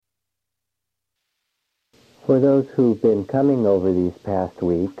For those who've been coming over these past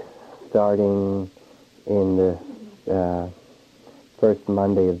weeks, starting in the first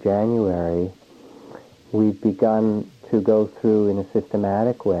Monday of January, we've begun to go through in a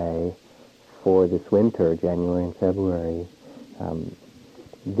systematic way for this winter, January and February,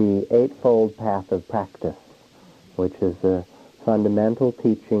 the Eightfold Path of Practice, which is the fundamental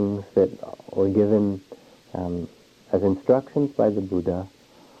teachings that were given as instructions by the Buddha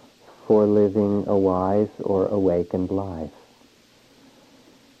for living a wise or awakened life.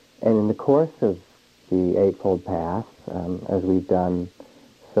 And in the course of the Eightfold Path, as we've done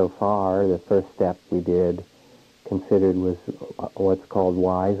so far, the first step we considered was what's called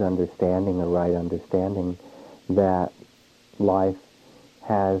wise understanding or right understanding, that life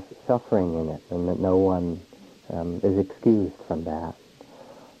has suffering in it and that no one is excused from that,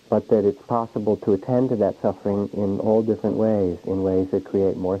 but that it's possible to attend to that suffering in all different ways, in ways that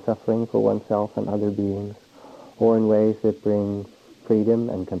create more suffering for oneself and other beings, or in ways that bring freedom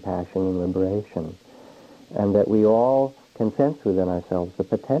and compassion and liberation, and that we all can sense within ourselves the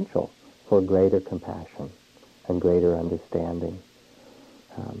potential for greater compassion and greater understanding.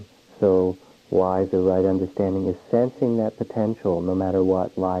 So wise or right understanding is sensing that potential no matter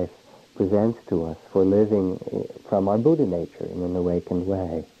what life presents to us for living from our Buddha nature in an awakened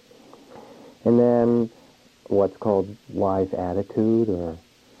way. And then what's called wise attitude or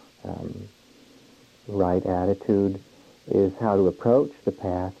right attitude is how to approach the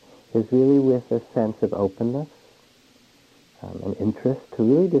path, is really with a sense of openness, an interest to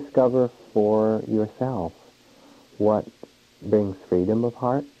really discover for yourself what brings freedom of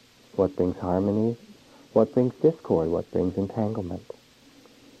heart, what brings harmony, what brings discord, what brings entanglement.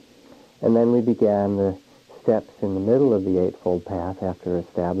 And then we began the steps in the middle of the Eightfold Path after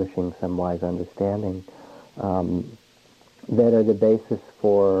establishing some wise understanding that are the basis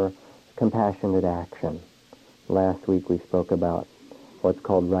for compassionate action. Last week we spoke about what's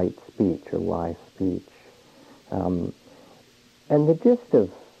called right speech or wise speech. And the gist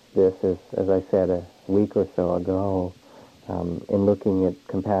of this is, as I said a week or so ago, in looking at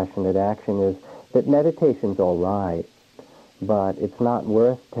compassionate action, is that meditation's all right, but it's not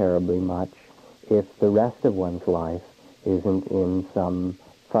worth terribly much if the rest of one's life isn't in some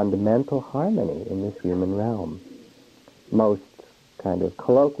fundamental harmony in this human realm. Most kind of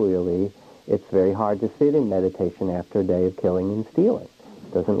colloquially, it's very hard to sit in meditation after a day of killing and stealing.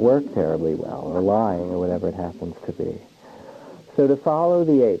 It doesn't work terribly well, or lying, or whatever it happens to be. So to follow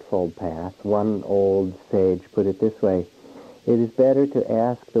the Eightfold Path, one old sage put it this way: it is better to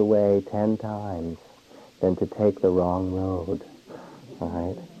ask the way 10 times than to take the wrong road. All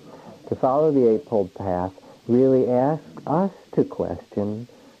right? To follow the Eightfold Path really asks us to question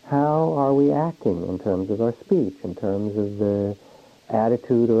how are we acting in terms of our speech, in terms of the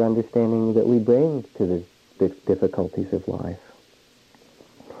attitude or understanding that we bring to the difficulties of life.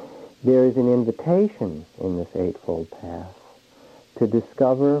 There is an invitation in this Eightfold Path to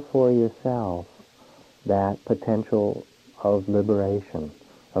discover for yourself that potential of liberation,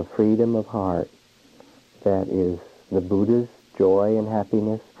 of freedom of heart, that is the Buddha's joy and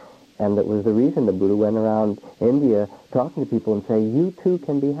happiness, and that was the reason the Buddha went around India talking to people and saying, you too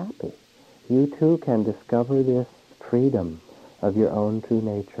can be happy. You too can discover this freedom of your own true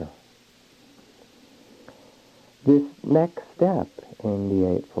nature. This next step in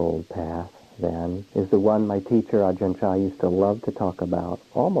the Eightfold Path, then, is the one my teacher Ajahn Chah used to love to talk about,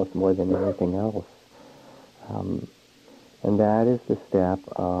 almost more than anything else. And that is the step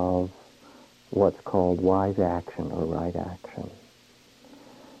of what's called wise action or right action.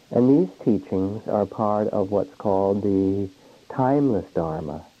 And these teachings are part of what's called the timeless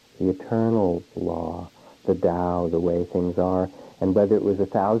Dharma, the eternal law, the Tao, the way things are. And whether it was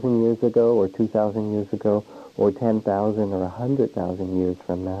 1,000 years ago or 2,000 years ago or 10,000 or 100,000 years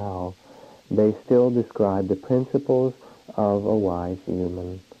from now, they still describe the principles of a wise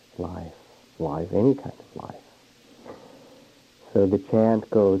human life, wise any kind of life. So the chant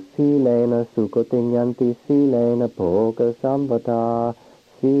goes, Silena sukotinyanti silena bhoga sambhata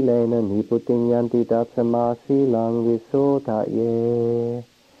silena niputinyanti tatsama silang visotaye.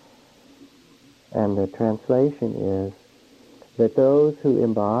 And the translation is that those who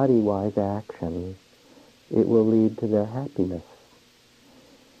embody wise action, it will lead to their happiness.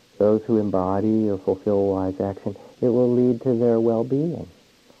 Those who embody or fulfill wise action, it will lead to their well-being.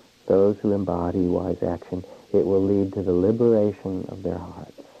 Those who embody wise action, it will lead to the liberation of their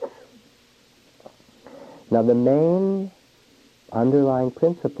hearts. Now the main underlying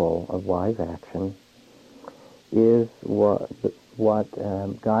principle of wise action is what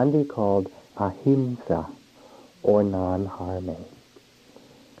Gandhi called ahimsa, or non-harming.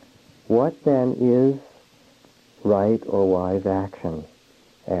 What then is right or wise action,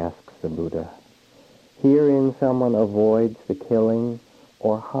 asks the Buddha. Herein someone avoids the killing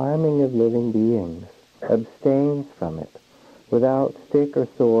or harming of living beings, abstains from it, without stick or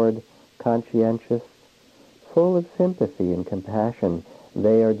sword, conscientious, full of sympathy and compassion.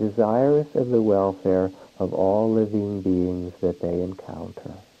 They are desirous of the welfare of all living beings that they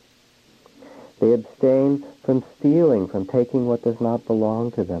encounter. They abstain from stealing, from taking what does not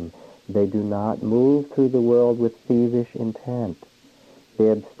belong to them. They do not move through the world with thievish intent. They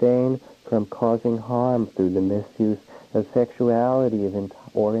abstain from causing harm through the misuse of sexuality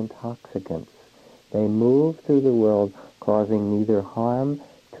or intoxicants. They move through the world causing neither harm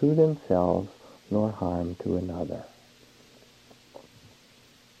to themselves nor harm to another.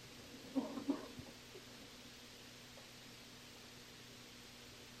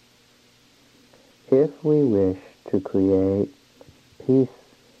 If we wish to create peace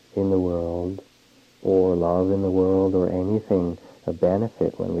in the world, or love in the world, or anything of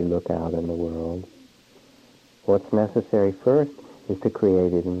benefit when we look out in the world, what's necessary first is to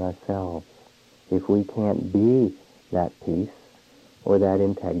create it in ourselves. If we can't be that peace, or that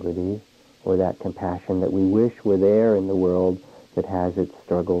integrity, or that compassion that we wish were there in the world that has its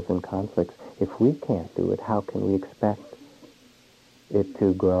struggles and conflicts, if we can't do it, how can we expect it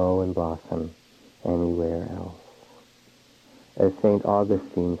to grow and blossom anywhere else? As St.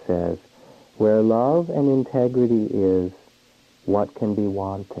 Augustine says, where love and integrity is, what can be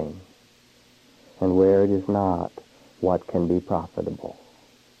wanting? And where it is not, what can be profitable?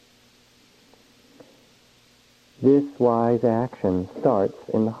 This wise action starts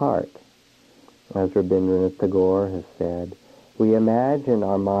in the heart. As Rabindranath Tagore has said, we imagine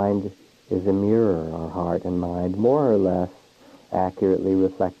our mind is a mirror, our heart and mind, more or less accurately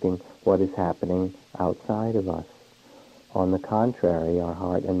reflecting what is happening outside of us. On the contrary, our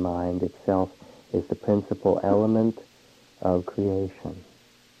heart and mind itself is the principal element of creation.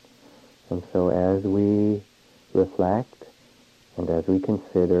 And so as we reflect, and as we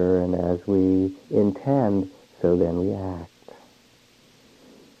consider, and as we intend, so then we act.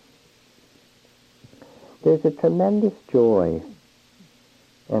 There's a tremendous joy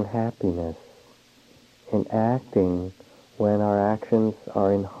and happiness in acting when our actions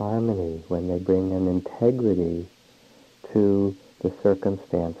are in harmony, when they bring an integrity to the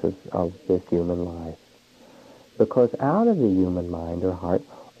circumstances of this human life. Because out of the human mind or heart,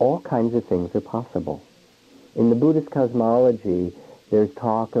 all kinds of things are possible. In the Buddhist cosmology, there's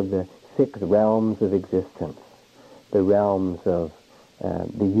talk of the 6 realms of existence. The realms of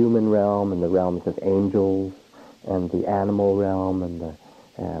the human realm, and the realms of angels, and the animal realm, and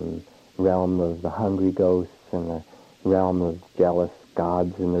the realm of the hungry ghosts, and the realm of jealous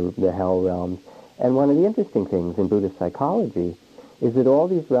gods, and the hell realms. And one of the interesting things in Buddhist psychology is that all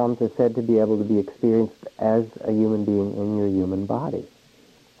these realms are said to be able to be experienced as a human being in your human body.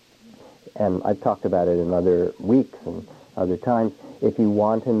 And I've talked about it in other weeks and other times. If you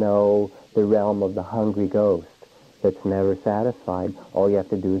want to know the realm of the hungry ghost that's never satisfied, all you have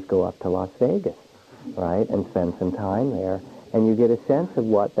to do is go up to Las Vegas, right, and spend some time there, and you get a sense of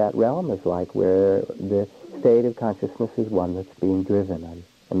what that realm is like, where the state of consciousness is one that's being driven. I'm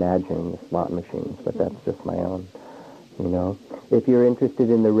imagining the slot machines, but that's just my own, you know. If you're interested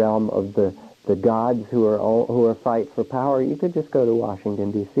in the realm of the gods who are fight for power, you could just go to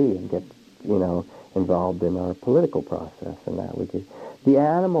Washington, D.C. and get, you know, involved in our political process, and that would be. The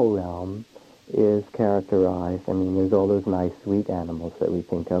animal realm is characterized, I mean, there's all those nice, sweet animals that we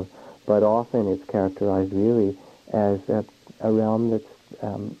think of, but often it's characterized really as a realm that's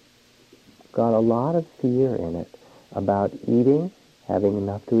got a lot of fear in it about eating, having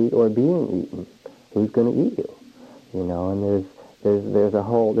enough to eat, or being eaten. Who's going to eat you? You know, and there's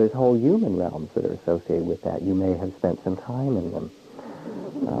whole human realms that are associated with that. You may have spent some time in them.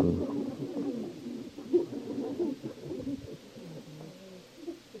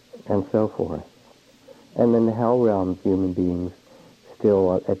 And so forth. And in the hell realms, human beings,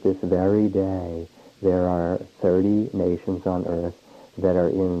 still at this very day, there are 30 nations on earth that are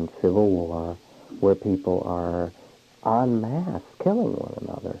in civil war, where people are en masse killing one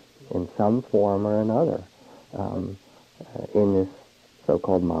another in some form or another in this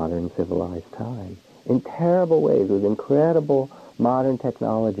so-called modern civilized time. In terrible ways, with incredible modern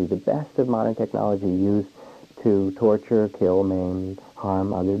technology, the best of modern technology used to torture, kill, maim,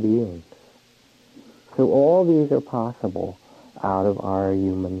 harm other beings. So all these are possible out of our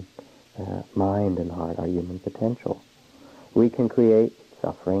human mind and heart, our human potential. We can create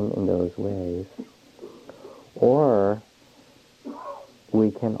suffering in those ways, or we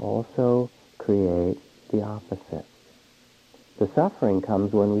can also create the opposite. The suffering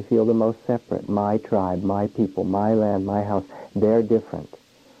comes when we feel the most separate. My tribe, my people, my land, my house, they're different.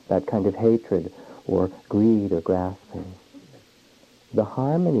 That kind of hatred or greed or grasping. The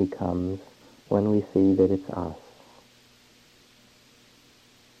harmony comes when we see that it's us.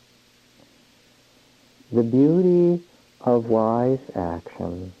 The beauty of wise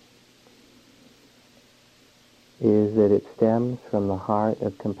action is that it stems from the heart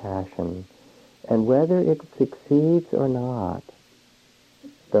of compassion. And whether it succeeds or not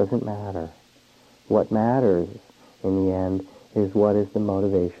doesn't matter. What matters in the end is what is the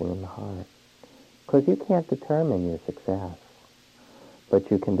motivation in the heart. Because you can't determine your success, but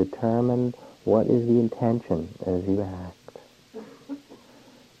you can determine what is the intention as you act.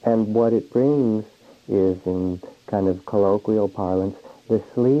 And what it brings is, in kind of colloquial parlance, the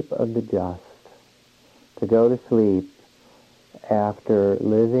sleep of the just. To go to sleep after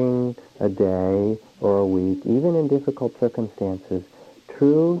living a day or a week, even in difficult circumstances,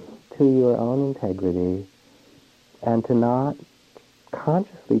 true to your own integrity, and to not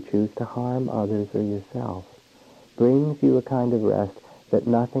consciously choose to harm others or yourself, brings you a kind of rest that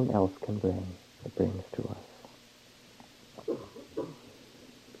nothing else can bring. It brings to us.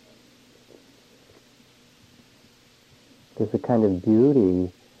 There's a kind of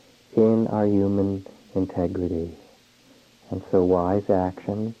beauty in our human integrity. And so wise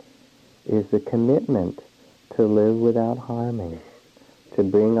action is the commitment to live without harming, to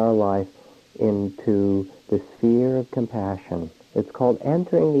bring our life into the sphere of compassion. It's called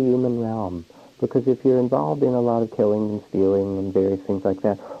entering the human realm, because if you're involved in a lot of killing and stealing and various things like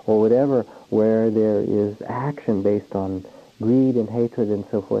that, or whatever, where there is action based on greed and hatred and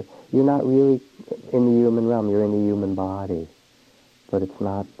so forth, you're not really in the human realm, you're in the human body. But it's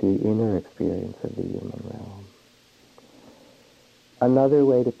not the inner experience of the human realm. Another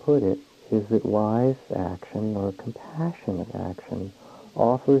way to put it is that wise action, or compassionate action,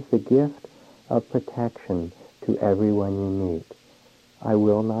 offers the gift of protection to everyone you meet. I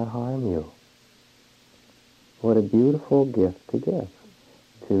will not harm you. What a beautiful gift to give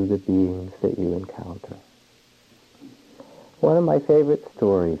to the beings that you encounter. One of my favorite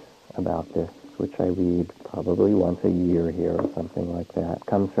stories about this, which I read probably once a year here or something like that,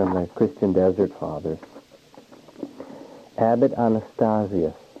 comes from the Christian Desert Fathers. Abbot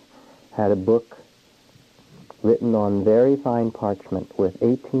Anastasius had a book written on very fine parchment with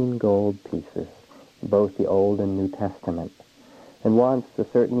 18 gold pieces, both the Old and New Testament. And once a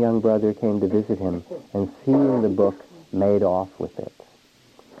certain young brother came to visit him, and seeing the book, made off with it.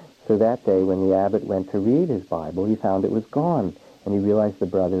 So that day, when the abbot went to read his Bible, he found it was gone, and he realized the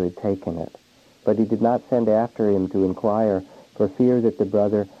brother had taken it. But he did not send after him to inquire, for fear that the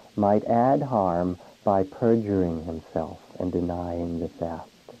brother might add harm by perjuring himself and denying the theft.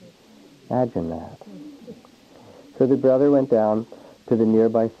 Imagine that. So the brother went down to the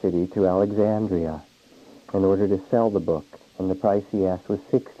nearby city, to Alexandria, in order to sell the book, and the price he asked was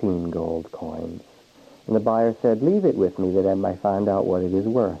 16 gold coins. And the buyer said, "Leave it with me that I might find out what it is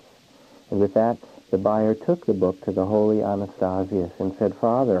worth." And with that, the buyer took the book to the holy Anastasius and said,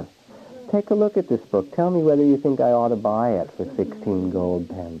 "Father, take a look at this book. Tell me whether you think I ought to buy it for 16 gold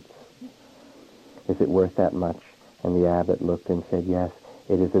pence. Is it worth that much?" And the abbot looked and said, "Yes,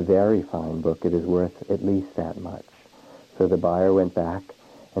 it is a very fine book. It is worth at least that much." So the buyer went back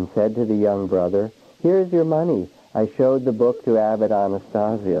and said to the young brother, "Here is your money. I showed the book to Abbot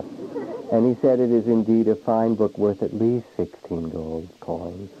Anastasius, and he said it is indeed a fine book worth at least 16 gold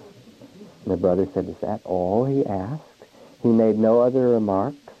coins." And the brother said, "Is that all he asked? He made no other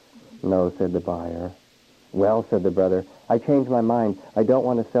remarks?" "No," said the buyer. "Well," said the brother, "I changed my mind. I don't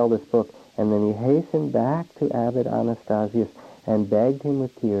want to sell this book." And then he hastened back to Abbot Anastasius and begged him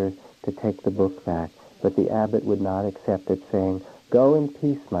with tears to take the book back. But the abbot would not accept it, saying, "Go in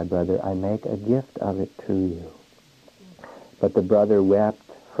peace, my brother. I make a gift of it to you." But the brother wept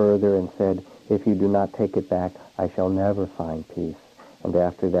further and said, "If you do not take it back, I shall never find peace." And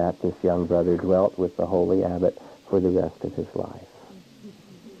after that, this young brother dwelt with the holy abbot for the rest of his life.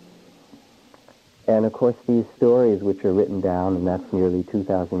 And of course, these stories, which are written down, and that's nearly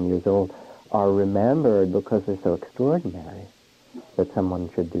 2,000 years old, are remembered because they're so extraordinary that someone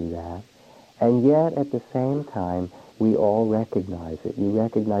should do that. And yet, at the same time, we all recognize it. You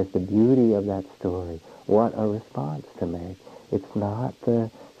recognize the beauty of that story. What a response to make. It's not the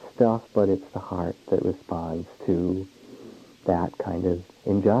stuff, but it's the heart that responds to that kind of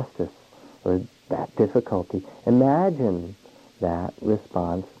injustice or that difficulty. Imagine that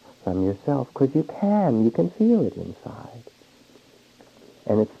response from yourself, because you can feel it inside.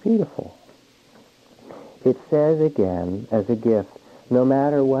 And it's beautiful. It says again, as a gift, no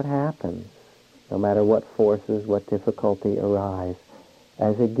matter what happens, no matter what forces, what difficulty arise,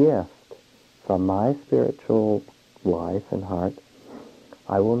 as a gift from my spiritual life and heart,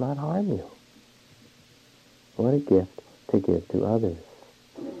 I will not harm you. What a gift to give to others.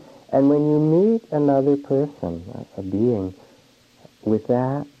 And when you meet another person, a being, with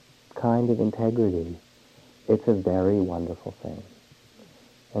that kind of integrity, it's a very wonderful thing.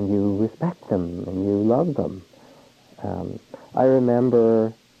 And you respect them, and you love them. I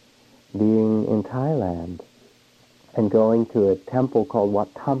remember being in Thailand and going to a temple called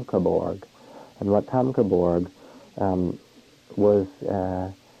Wat Tham Kaborg. And Wat Tham Kaborg was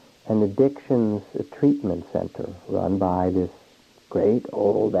an addictions treatment center run by this great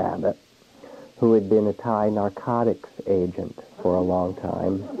old abbot who had been a Thai narcotics agent for a long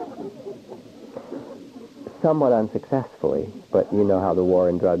time. Somewhat unsuccessfully, but you know how the war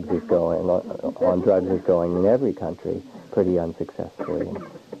on drugs is going in every country, pretty unsuccessfully.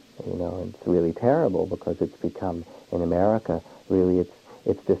 And, it's really terrible because it's become, in America, really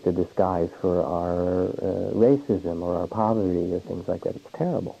it's just a disguise for our racism or our poverty or things like that. It's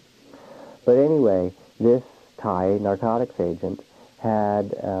terrible. But anyway, this Thai narcotics agent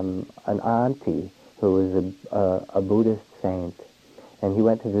had an auntie who was a Buddhist saint, and he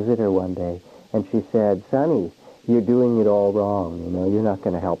went to visit her one day, and she said, "Sonny, you're doing it all wrong. You're not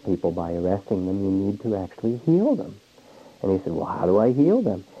going to help people by arresting them. You need to actually heal them." And he said, "Well, how do I heal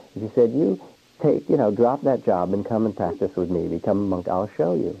them?" And she said, "You drop that job and come and practice with me. Become a monk. I'll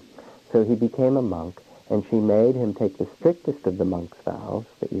show you." So he became a monk, and she made him take the strictest of the monk's vows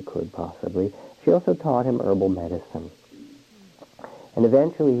that you could possibly. She also taught him herbal medicine. And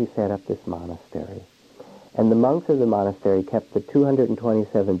eventually he set up this monastery. And the monks of the monastery kept the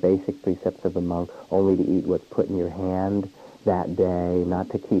 227 basic precepts of a monk, only to eat what's put in your hand that day, not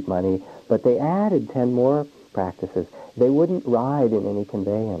to keep money. But they added 10 more practices. They wouldn't ride in any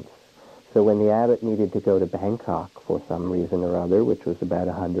conveyance. So when the abbot needed to go to Bangkok for some reason or other, which was about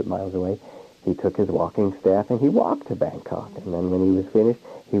 100 miles away, he took his walking staff and he walked to Bangkok. And then when he was finished,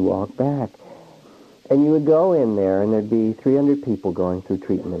 he walked back. And you would go in there, and there'd be 300 people going through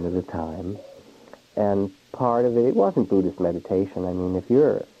treatment at a time. And part of it wasn't Buddhist meditation. I mean, if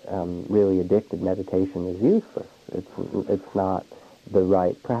you're really addicted, meditation is useless. It's not the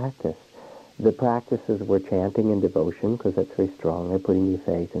right practice. The practices were chanting and devotion, because that's very strong. They're putting your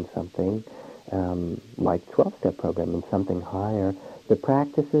faith in something, like 12-step program, in something higher. The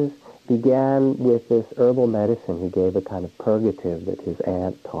practices began with this herbal medicine. He gave a kind of purgative that his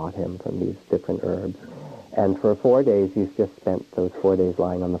aunt taught him from these different herbs. And for 4 days, you just spent those 4 days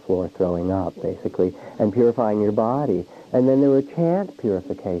lying on the floor throwing up, basically, and purifying your body. And then there were chant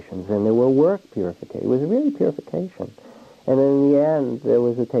purifications, and there were work purifications. It was really purification. And in the end, there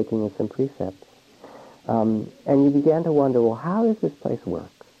was a taking of some precepts. And you began to wonder, well, how does this place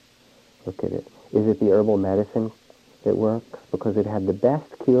work? Look at it. Is it the herbal medicine that works? Because it had the best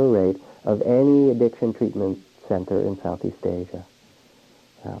cure rate of any addiction treatment center in Southeast Asia.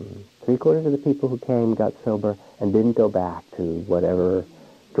 3/4 of the people who came got sober and didn't go back to whatever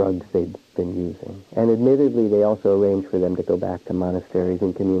drugs they'd been using. And admittedly, they also arranged for them to go back to monasteries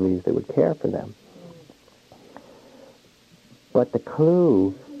and communities that would care for them. But the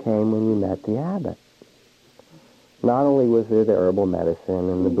clue came when you met the abbot. Not only was there the herbal medicine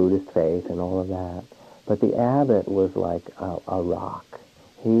and the Buddhist faith and all of that, but the abbot was like a rock.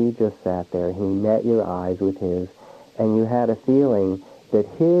 He just sat there. He met your eyes with his, and you had a feeling that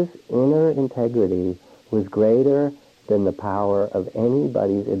his inner integrity was greater than the power of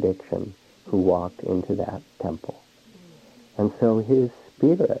anybody's addiction who walked into that temple. And so his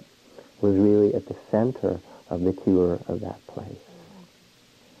spirit was really at the center of the cure of that place.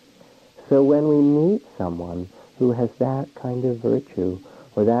 So when we meet someone who has that kind of virtue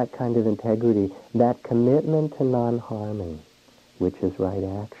or that kind of integrity, that commitment to non-harming, which is right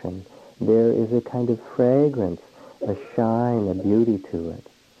action, there is a kind of fragrance, a shine, a beauty to it.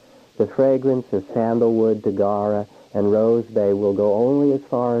 The fragrance of sandalwood, dagara, and rose bay will go only as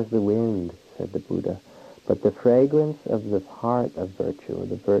far as the wind, said the Buddha. But the fragrance of the heart of virtue, or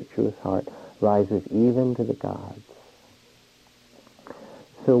the virtuous heart, rises even to the gods.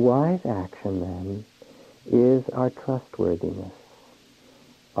 So wise action, then, is our trustworthiness,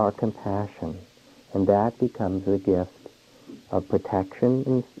 our compassion, and that becomes the gift of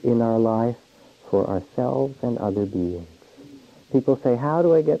protection in our life for ourselves and other beings. People say, how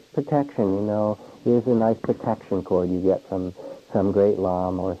do I get protection? Here's a nice protection cord you get from some great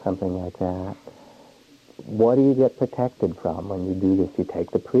lama or something like that. What do you get protected from when you do this? You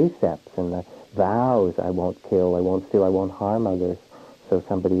take the precepts and the vows. I won't kill, I won't steal, I won't harm others. So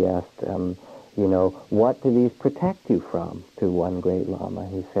somebody asked, what do these protect you from? To one great Lama,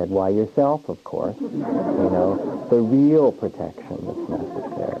 he said, why, yourself, of course. The real protection that's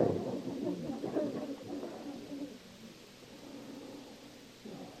necessary.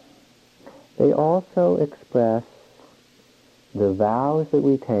 They also express the vows that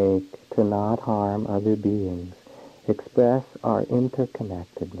we take to not harm other beings, express our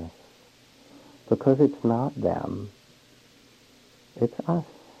interconnectedness. Because it's not them, it's us.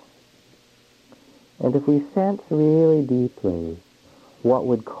 And if we sense really deeply what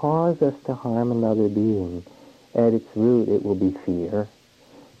would cause us to harm another being, at its root it will be fear,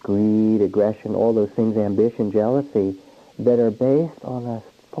 greed, aggression, all those things, ambition, jealousy, that are based on a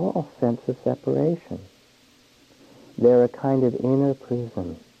false sense of separation. They're a kind of inner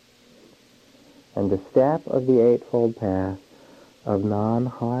prison. And the step of the Eightfold Path of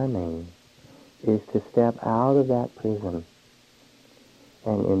non-harming is to step out of that prison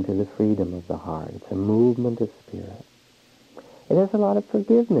and into the freedom of the heart. It's a movement of spirit. It has a lot of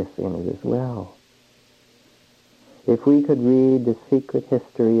forgiveness in it as well. If we could read the secret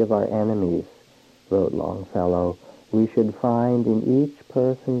history of our enemies, wrote Longfellow, we should find in each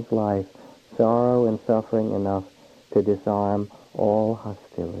person's life sorrow and suffering enough to disarm all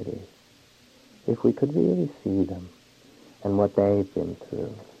hostility. If we could really see them and what they've been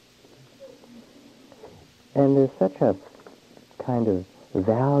through. And there's such a kind of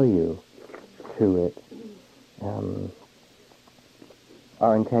value to it.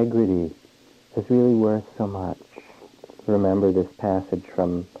 Our integrity is really worth so much. Remember this passage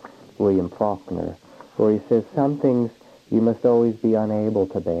from William Faulkner, where he says, some things you must always be unable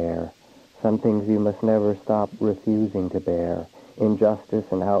to bear. Some things you must never stop refusing to bear. Injustice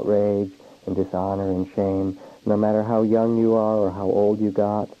and outrage and dishonor and shame, no matter how young you are or how old you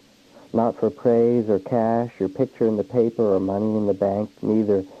got. Not for praise or cash, your picture in the paper or money in the bank,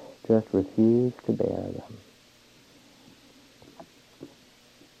 neither. Just refuse to bear them.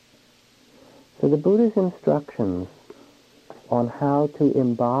 So the Buddha's instructions on how to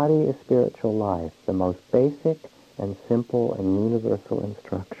embody a spiritual life, the most basic and simple and universal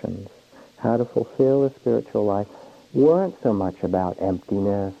instructions, how to fulfill a spiritual life, weren't so much about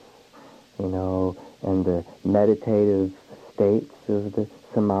emptiness, and the meditative states of the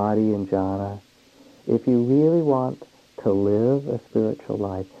samadhi and jhana. If you really want to live a spiritual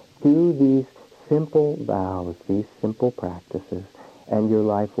life, do these simple vows, these simple practices, and your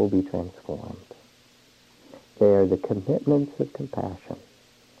life will be transformed. They are the commitments of compassion.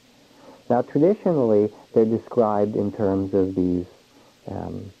 Now, traditionally, they're described in terms of these,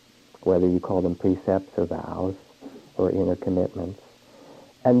 whether you call them precepts or vows or inner commitments.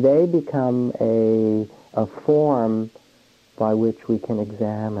 And they become a form by which we can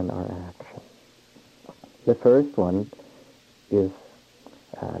examine our action. The first one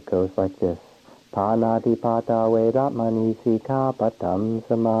goes like this. Panati pata vedatmani sikapatam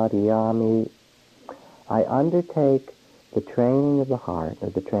samadhiyami. I undertake the training of the heart, or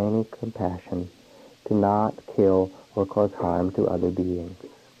the training of compassion, to not kill or cause harm to other beings.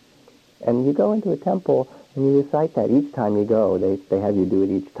 And you go into a temple and you recite that. Each time you go, they have you do it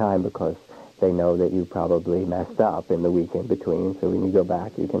each time because they know that you probably messed up in the week in between, so when you go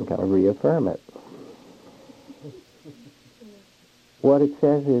back you can kind of reaffirm it. What it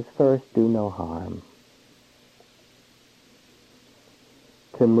says is, first, do no harm.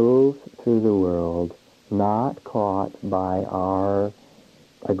 To move through the world not caught by our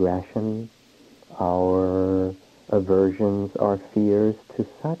aggression, our aversions, our fears to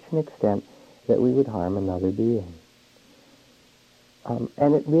such an extent that we would harm another being.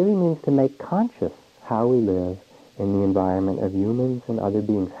 And it really means to make conscious how we live in the environment of humans and other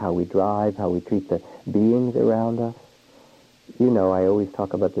beings, how we drive, how we treat the beings around us. I always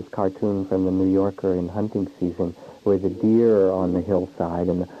talk about this cartoon from the New Yorker in hunting season where the deer are on the hillside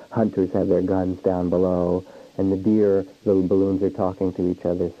and the hunters have their guns down below, and the deer, little balloons, are talking to each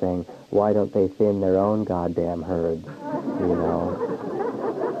other saying, why don't they thin their own goddamn herds,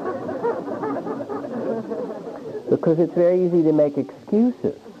 Because it's very easy to make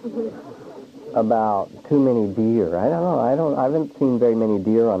excuses about too many deer. I don't know. I haven't seen very many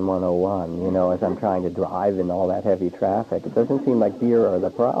deer on 101, as I'm trying to drive in all that heavy traffic. It doesn't seem like deer are the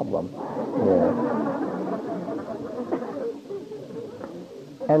problem here.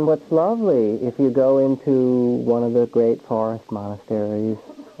 And what's lovely, if you go into one of the great forest monasteries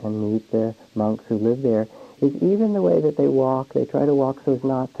and meet the monks who live there, is even the way that they walk, they try to walk so as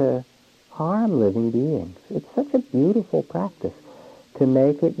not to harm living beings. It's such a beautiful practice to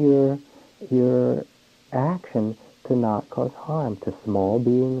make it your action to not cause harm to small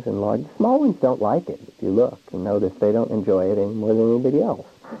beings and large. Small ones don't like it. If you look and notice, they don't enjoy it any more than anybody else.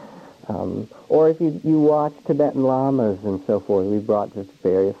 Or if you watch Tibetan lamas and so forth, we brought just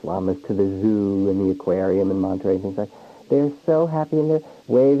various lamas to the zoo and the aquarium in Monterey and things like that. They're so happy, and they're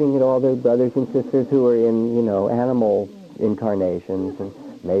waving at all their brothers and sisters who are in, animal incarnations, and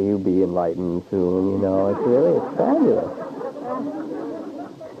may you be enlightened soon, it's fabulous.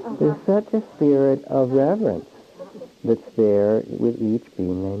 There's such a spirit of reverence that's there with each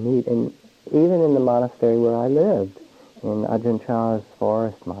being they meet. And even in the monastery where I lived, in Ajahn Chah's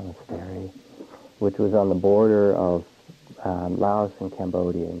forest monastery, which was on the border of Laos and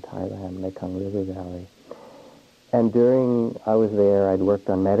Cambodia in Thailand, Mekong River Valley. And I was there, I'd worked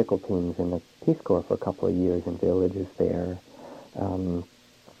on medical teams in the Peace Corps for a couple of years in villages there. And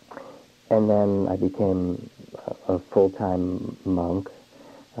then I became a full-time monk.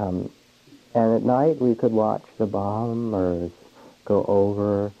 And at night we could watch the bombers go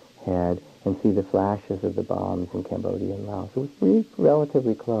overhead and see the flashes of the bombs in Cambodia and Laos. It was really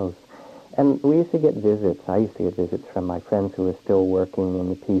relatively close. And we used to get visits. I used to get visits from my friends who were still working in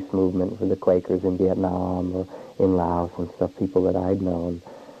the peace movement for the Quakers in Vietnam or in Laos and stuff, people that I'd known.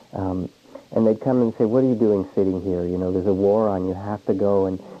 And they'd come and say, what are you doing sitting here? There's a war on. You have to go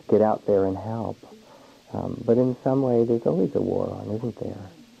and get out there and help. But in some way, there's always a war on, isn't there?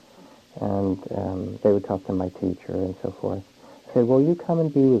 And they would talk to my teacher and so forth. Say, well, you come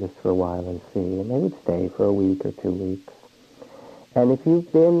and be with us for a while and see. And they would stay for a week or 2 weeks. And if you've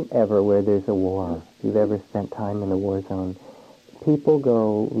been ever where there's a war, if you've ever spent time in a war zone, people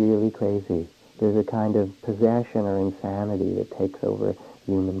go really crazy. There's a kind of possession or insanity that takes over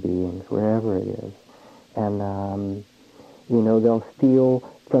human beings, wherever it is. And, they'll steal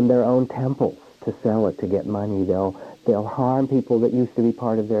from their own temples to sell it to get money. They'll harm people that used to be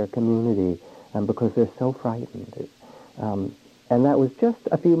part of their community because they're so frightened. And that was just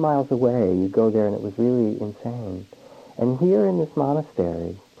a few miles away. You go there and it was really insane. And here in this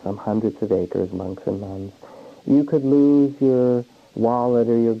monastery, some hundreds of acres, monks and nuns, you could lose your wallet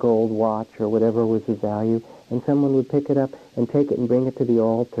or your gold watch or whatever was of value, and someone would pick it up and take it and bring it to the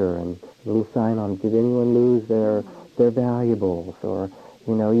altar, and a little sign on it, did anyone lose their valuables? Or,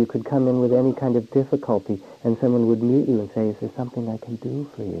 you could come in with any kind of difficulty, and someone would meet you and say, is there something I can do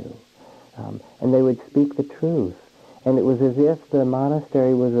for you? And they would speak the truth. And it was as if the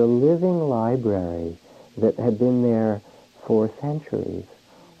monastery was a living library that had been there for centuries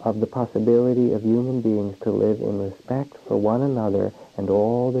of the possibility of human beings to live in respect for one another and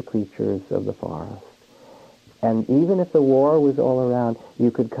all the creatures of the forest. And even if the war was all around,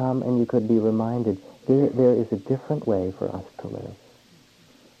 you could come and you could be reminded there is a different way for us to live.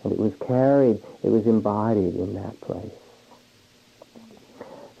 And it was carried, it was embodied in that place.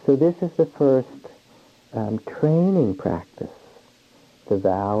 So this is the first training practice, the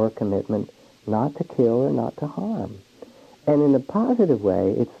vow or commitment not to kill or not to harm. And in a positive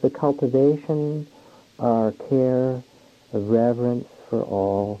way, it's the cultivation or care of reverence for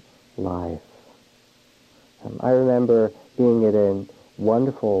all life. I remember being at a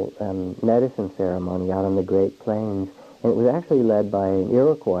wonderful medicine ceremony out on the Great Plains, and it was actually led by an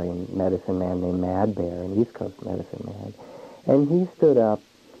Iroquois medicine man named Mad Bear, an East Coast medicine man. And he stood up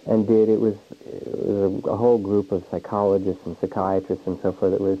and it was a whole group of psychologists and psychiatrists and so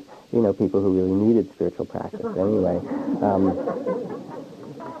forth. It was, people who really needed spiritual practice anyway.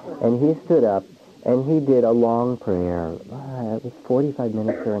 And he stood up and he did a long prayer. It was 45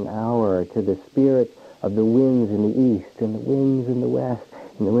 minutes or an hour to the spirit of the winds in the east and the winds in the west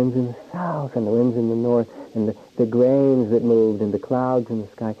and the winds in the south and the winds in the north and the grains that moved and the clouds in the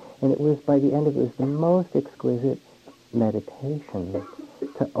sky. And it was, by the end of it, was the most exquisite meditation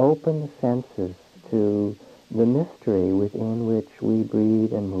to open the senses to the mystery within which we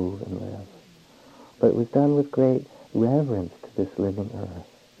breathe and move and live. But it was done with great reverence to this living earth.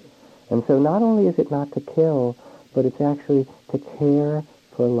 And so not only is it not to kill, but it's actually to care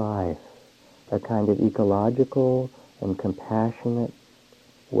for life, a kind of ecological and compassionate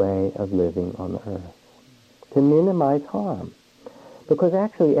way of living on the earth, to minimize harm. Because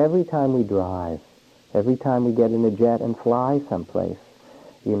actually every time we drive, every time we get in a jet and fly someplace,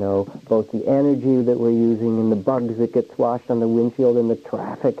 both the energy that we're using and the bugs that get swashed on the windshield and the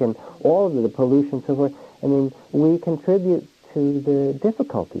traffic and all of the pollution and so forth, we contribute to the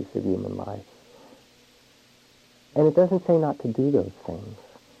difficulties of human life. And it doesn't say not to do those things,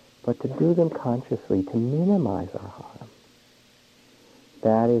 but to do them consciously, to minimize our harm.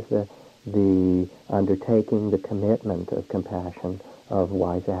 That is the undertaking, the commitment of compassion, of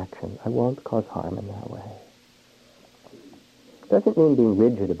wise action. I won't cause harm in that way. Doesn't mean being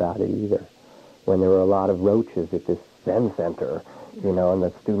rigid about it either. When there were a lot of roaches at this Zen center, And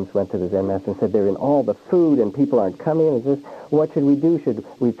the students went to the Zen master and said, they're in all the food and people aren't coming. And says, what should we do?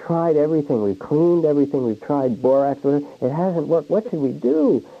 We've tried everything. We've cleaned everything. We've tried borax. It hasn't worked. What should we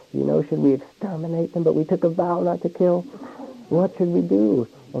do? Should we exterminate them? But we took a vow not to kill. What should we do?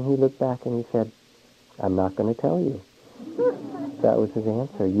 And he looked back and he said, I'm not going to tell you. That was his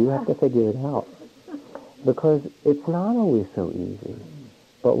answer. You have to figure it out. Because it's not always so easy.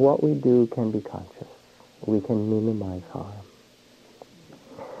 But what we do can be conscious. We can minimize harm.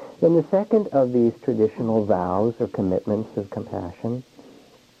 Then the second of these traditional vows or commitments of compassion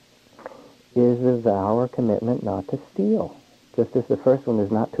is the vow or commitment not to steal. Just as the first one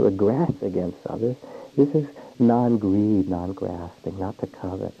is not to aggress against others, this is non-greed, non-grasping, not to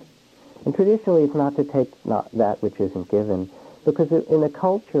covet. And traditionally it's not to take not that which isn't given, because in a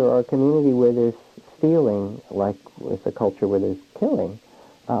culture or a community where there's stealing, like with a culture where there's killing,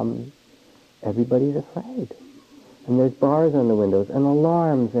 everybody's afraid. And there's bars on the windows and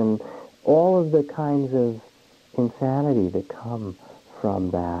alarms and all of the kinds of insanity that come from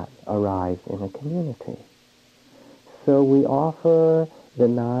that arise in a community. So we offer the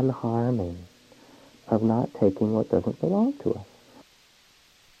non-harming of not taking what doesn't belong to us.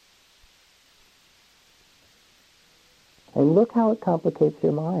 And look how it complicates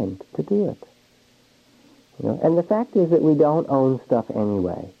your mind to do it. And the fact is that we don't own stuff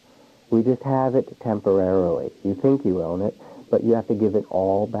anyway. We just have it temporarily. You think you own it, but you have to give it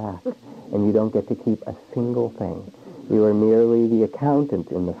all back. And you don't get to keep a single thing. You are merely the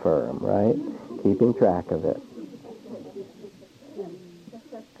accountant in the firm, right? Keeping track of it.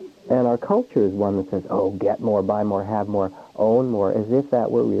 And our culture is one that says, oh, get more, buy more, have more, own more, as if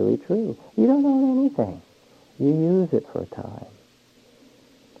that were really true. You don't own anything. You use it for a time.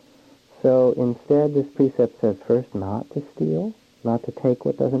 So instead, this precept says first not to steal, not to take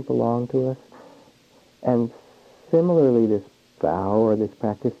what doesn't belong to us. And similarly, this vow or this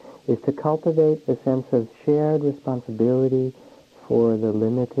practice is to cultivate a sense of shared responsibility for the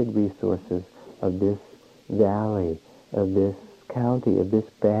limited resources of this valley, of this county, of this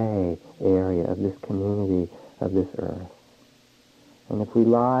bay area, of this community, of this earth. And if we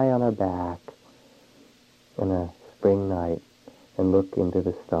lie on our back on a spring night and look into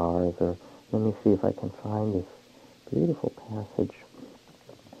the stars, or let me see if I can find this beautiful passage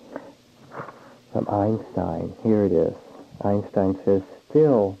from Einstein. Here it is. Einstein says,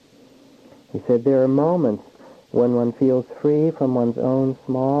 still, he said, there are moments when one feels free from one's own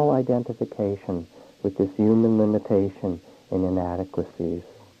small identification with this human limitation and inadequacies.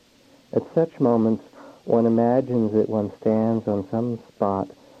 At such moments, one imagines that one stands on some spot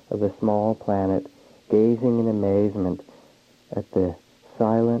of a small planet, gazing in amazement at the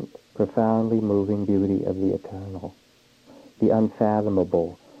silent, profoundly moving beauty of the eternal, the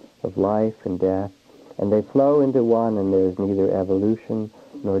unfathomable of life and death, and they flow into one, and there is neither evolution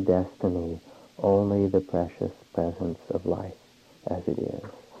nor destiny, only the precious presence of life as it is.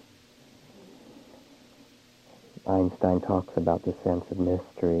 Einstein talks about the sense of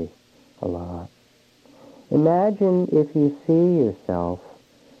mystery a lot. Imagine if you see yourself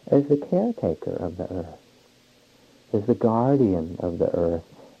as the caretaker of the earth, as the guardian of the earth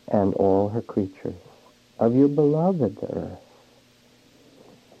and all her creatures, of your beloved the earth.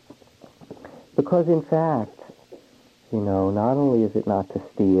 Because in fact, not only is it not to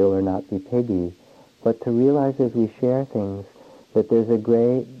steal or not be piggy, but to realize as we share things that there's a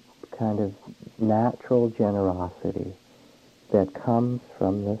great kind of natural generosity that comes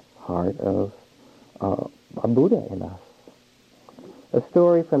from the heart of a Buddha in us. A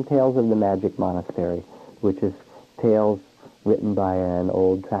story from Tales of the Magic Monastery, which is tales written by an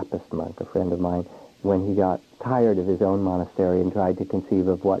old Trappist monk, a friend of mine, when he got tired of his own monastery and tried to conceive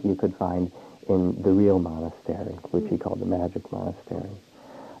of what you could find in the real monastery, which he called the Magic Monastery.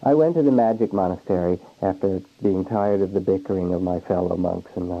 I went to the Magic Monastery after being tired of the bickering of my fellow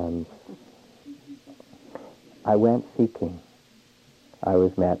monks and nuns. I went seeking. I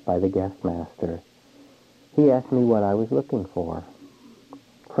was met by the guest master. He asked me what I was looking for.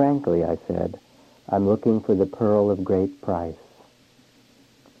 Frankly, I said, I'm looking for the pearl of great price.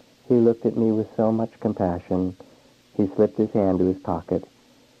 He looked at me with so much compassion, he slipped his hand to his pocket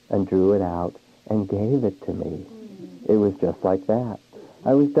and drew it out and gave it to me. It was just like that.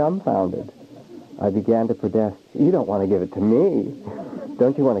 I was dumbfounded. I began to protest, you don't want to give it to me.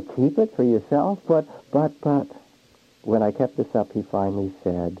 Don't you want to keep it for yourself? But, when I kept this up, he finally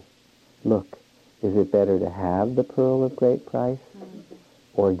said, look, is it better to have the pearl of great price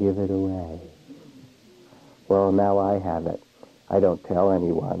or give it away? Well, now I have it. I don't tell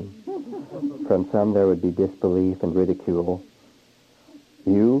anyone. From some there would be disbelief and ridicule.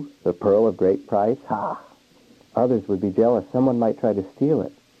 You, the pearl of great price? Ha! Others would be jealous. Someone might try to steal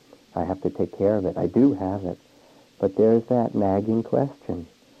it. I have to take care of it. I do have it. But there's that nagging question.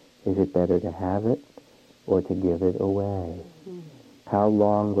 Is it better to have it or to give it away? How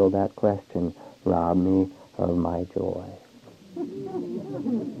long will that question rob me of my joy?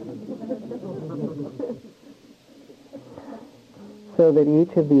 So that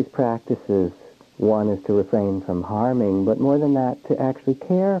each of these practices, one is to refrain from harming, but more than that, to actually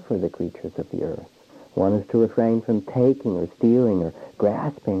care for the creatures of the earth. One is to refrain from taking or stealing or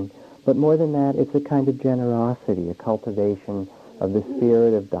grasping, but more than that, it's a kind of generosity, a cultivation of the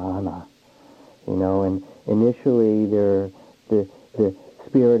spirit of dana. And initially the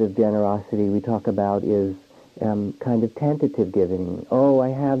spirit of generosity we talk about is kind of tentative giving. Oh, I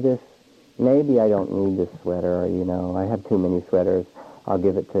have this, maybe I don't need this sweater, or, I have too many sweaters, I'll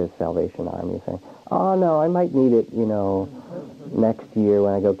give it to Salvation Army. You say, oh no, I might need it, next year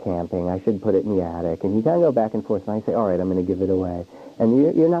when I go camping, I should put it in the attic. And you kind of go back and forth, and I say, all right, I'm going to give it away.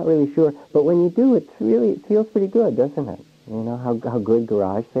 And you're not really sure, but when you do, it feels pretty good, doesn't it? How good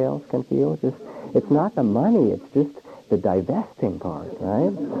garage sales can feel? It's not the money, it's just the divesting part,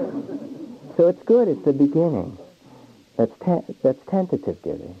 right? So it's good, it's the beginning. That's tentative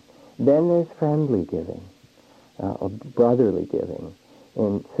giving. Then there's friendly giving, or brotherly giving,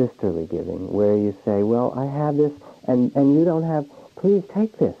 and sisterly giving, where you say, well, I have this, and you don't have, please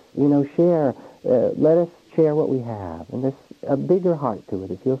take this, share, let us share what we have. And there's a bigger heart to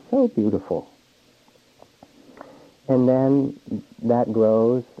it. It feels so beautiful. And then that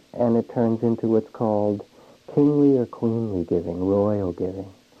grows, and it turns into what's called kingly or queenly giving, royal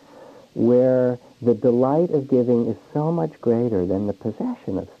giving, where the delight of giving is so much greater than the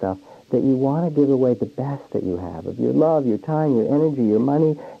possession of stuff that you want to give away the best that you have, of your love, your time, your energy, your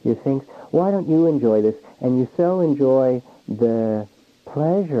money, your things. Why don't you enjoy this? And you so enjoy the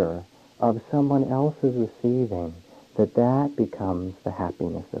pleasure of someone else's receiving that becomes the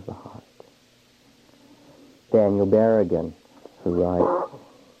happiness of the heart. Daniel Berrigan, who writes,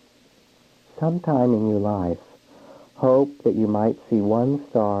 sometime in your life, hope that you might see one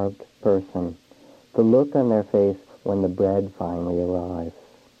starved person, the look on their face when the bread finally arrives.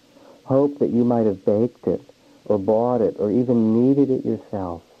 Hope that you might have baked it, or bought it, or even kneaded it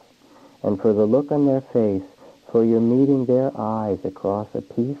yourself. And for the look on their face, for your meeting their eyes across a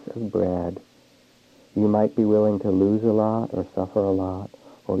piece of bread, you might be willing to lose a lot, or suffer a lot,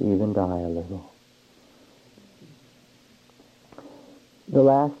 or even die a little. The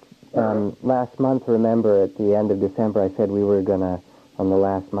last month, remember, at the end of December, I said we were going to, on the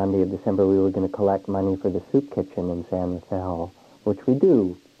last Monday of December, we were going to collect money for the soup kitchen in San Rafael, which we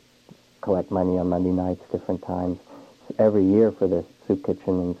do collect money on Monday nights, different times, every year for the soup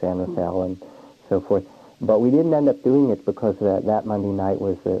kitchen in San Rafael and so forth. But we didn't end up doing it because that Monday night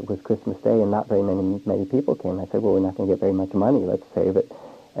was Christmas Day, and not very many people came. I said, well, we're not going to get very much money. Let's save it.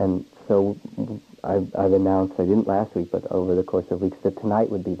 And so I've announced, I didn't last week, but over the course of weeks, that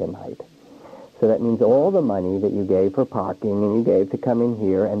tonight would be the night. So that means all the money that you gave for parking and you gave to come in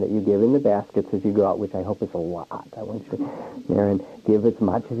here and that you give in the baskets as you go out, which I hope is a lot. I want you to there and give as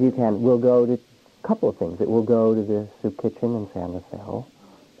much as you can. Will go to a couple of things. It will go to the soup kitchen in San Rafael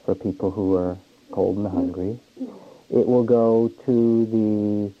for people who are cold and hungry. It will go to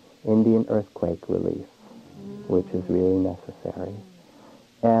the Indian earthquake relief, which is really necessary.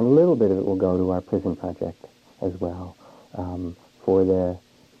 And a little bit of it will go to our prison project as well, for the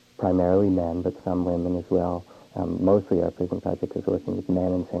primarily men, but some women as well. Mostly our prison project is working with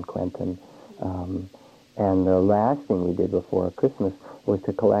men in San Quentin. And the last thing we did before Christmas was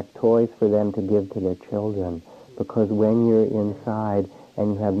to collect toys for them to give to their children, because when you're inside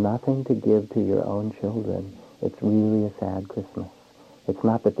and you have nothing to give to your own children, it's really a sad Christmas. It's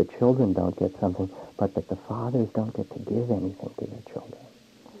not that the children don't get something, but that the fathers don't get to give anything to their children.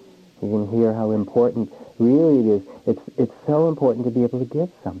 You can hear how important really it is. It's so important to be able to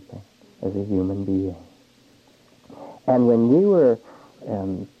give something as a human being. And when we were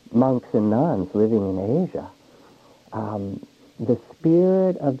monks and nuns living in Asia, the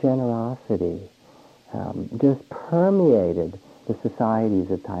spirit of generosity just permeated the societies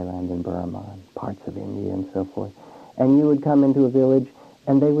of Thailand and Burma and parts of India and so forth. And you would come into a village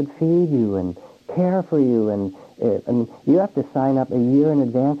and they would feed you and care for you, and you have to sign up a year in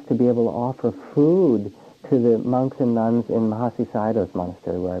advance to be able to offer food to the monks and nuns in Mahasi Sayadaw's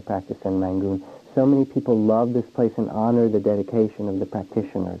monastery, where I practiced in Rangoon. So many people love this place and honor the dedication of the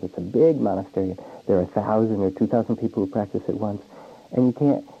practitioners. It's a big monastery. There are 1,000 or 2,000 people who practice at once. And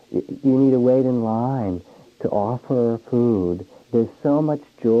you need to wait in line to offer food. There's so much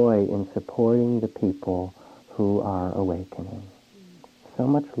joy in supporting the people who are awakening. So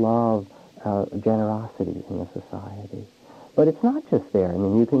much love generosity in the society. But it's not just there. I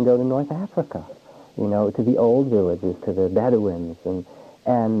mean, you can go to North Africa, to the old villages, to the Bedouins,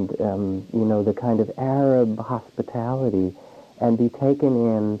 and the kind of Arab hospitality, and be taken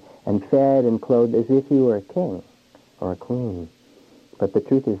in and fed and clothed as if you were a king or a queen. But the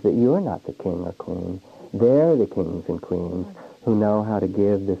truth is that you're not the king or queen. They're the kings and queens who know how to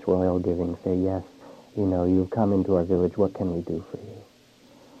give this royal giving, say, yes, you've come into our village, what can we do for you?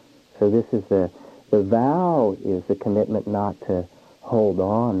 So this is the vow is the commitment not to hold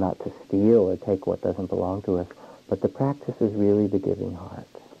on, not to steal or take what doesn't belong to us, but the practice is really the giving heart.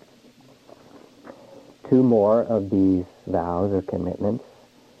 Two more of these vows or commitments: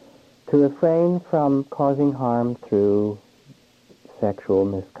 to refrain from causing harm through sexual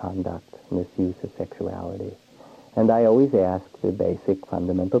misconduct, misuse of sexuality. And I always ask the basic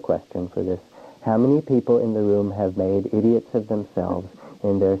fundamental question for this: how many people in the room have made idiots of themselves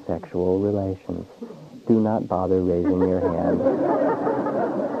in their sexual relations? Do not bother raising your hand,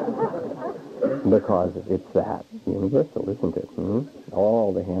 because it's that universal, isn't it?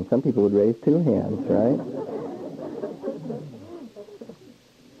 All the hands. Some people would raise two hands, right?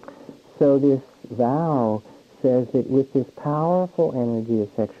 So this vow says that with this powerful energy of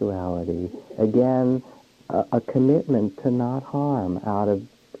sexuality, again, a commitment to not harm out of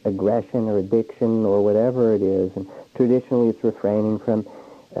aggression or addiction or whatever it is. And traditionally it's refraining from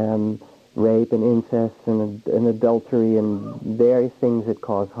rape and incest and adultery and various things that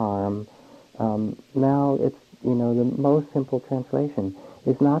cause harm. Now it's, the most simple translation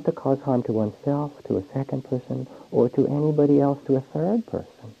is not to cause harm to oneself, to a second person, or to anybody else, to a third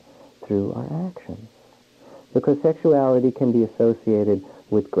person, through our actions. Because sexuality can be associated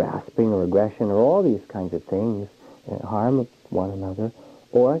with grasping or aggression or all these kinds of things, harm one another,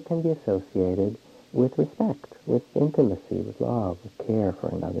 or it can be associated with respect, with intimacy, with love, with care for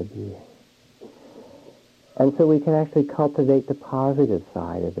another being. And so we can actually cultivate the positive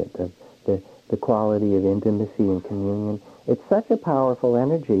side of it, of the quality of intimacy and communion. It's such a powerful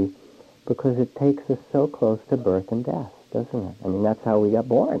energy because it takes us so close to birth and death, doesn't it? I mean, that's how we got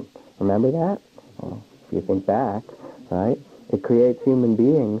born. Remember that? Well, if you think back, right? It creates human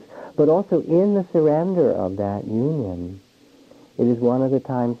beings. But also in the surrender of that union, it is one of the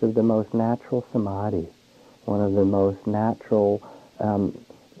times of the most natural samadhi, one of the most natural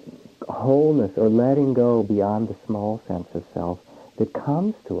wholeness or letting go beyond the small sense of self that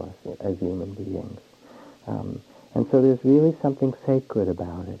comes to us as human beings. And so there's really something sacred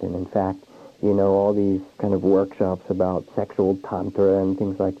about it. And in fact, all these kind of workshops about sexual tantra and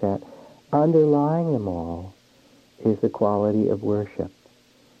things like that, underlying them all is the quality of worship,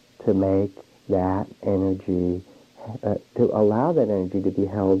 to make that energy, to allow that energy to be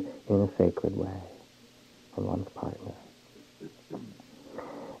held in a sacred way for one's partner.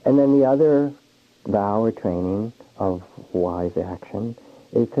 And then the other vow or training of wise action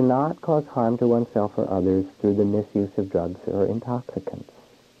is to not cause harm to oneself or others through the misuse of drugs or intoxicants.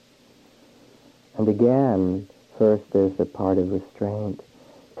 And again, first there's the part of restraint.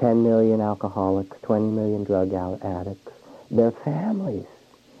 10 million alcoholics, 20 million drug addicts, their families,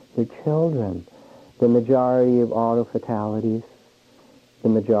 their children, the majority of auto fatalities, the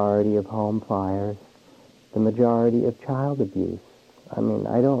majority of home fires, the majority of child abuse. I mean,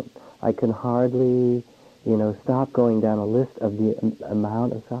 I can hardly, stop going down a list of the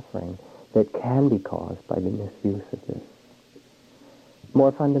amount of suffering that can be caused by the misuse of this.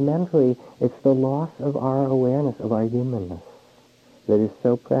 More fundamentally, it's the loss of our awareness of our humanness that is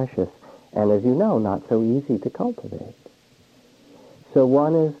so precious and, as you know, not so easy to cultivate. So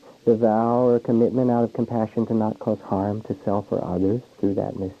one is the vow or commitment out of compassion to not cause harm to self or others through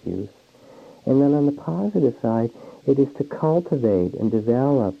that misuse. And then on the positive side, it is to cultivate and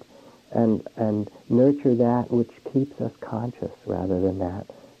develop and nurture that which keeps us conscious rather than that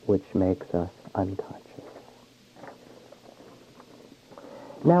which makes us unconscious.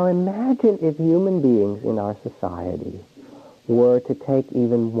 Now imagine if human beings in our society were to take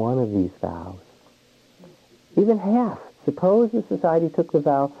even one of these vows, even half. Suppose the society took the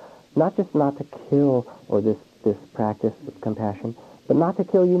vow not just not to kill, or this practice of compassion, but not to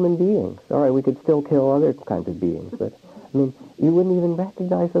kill human beings. All right, we could still kill other kinds of beings, but I mean, you wouldn't even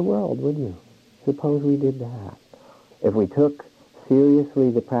recognize the world, would you? Suppose we did that. If we took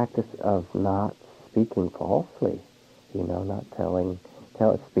seriously the practice of not speaking falsely, not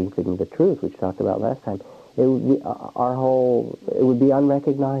speaking the truth, which we talked about last time, it would be it would be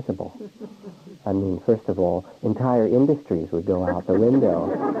unrecognizable. I mean, first of all, entire industries would go out the window,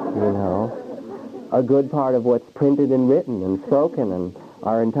 A good part of what's printed and written and spoken and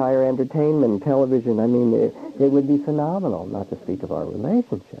our entire entertainment, television, I mean, it would be phenomenal, not to speak of our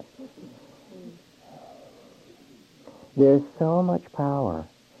relationships. There's so much power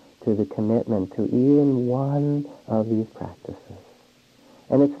to the commitment to even one of these practices.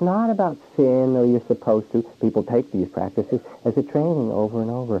 And it's not about sin or you're supposed to. People take these practices as a training over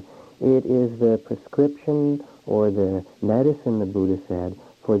and over. It is the prescription or the medicine, the Buddha said,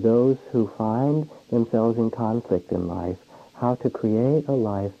 for those who find themselves in conflict in life, how to create a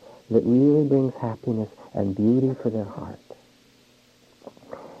life that really brings happiness and beauty to their heart.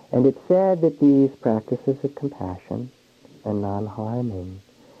 And it's said that these practices of compassion and non-harming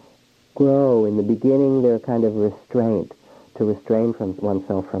grow. In the beginning, they're kind of restraint, to restrain from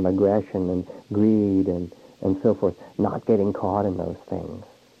oneself from aggression and greed and so forth, not getting caught in those things,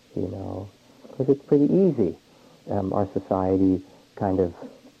 because it's pretty easy. Our society kind of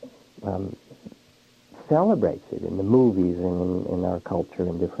celebrates it in the movies and in our culture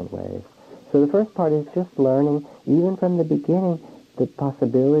in different ways. So the first part is just learning, even from the beginning, the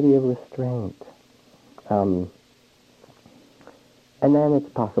possibility of restraint. And then it's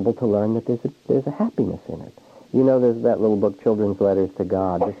possible to learn that there's a happiness in it. There's that little book, Children's Letters to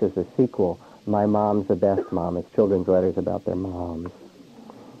God. This is a sequel, My Mom's the Best Mom. It's children's letters about their moms.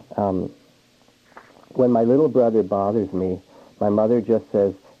 When my little brother bothers me, my mother just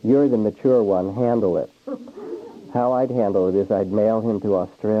says, "You're the mature one, handle it." How I'd handle it is I'd mail him to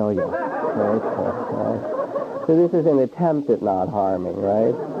Australia. Right? So this is an attempt at not harming,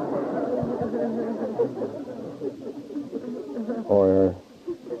 right? Or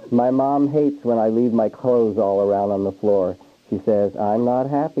my mom hates when I leave my clothes all around on the floor. She says, "I'm not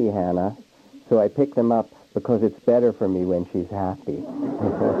happy, Hannah, so I pick them up because it's better for me when she's happy."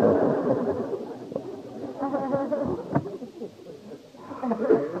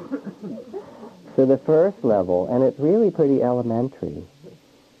 So the first level, and it's really pretty elementary,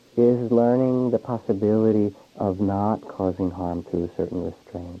 is learning the possibility of not causing harm through a certain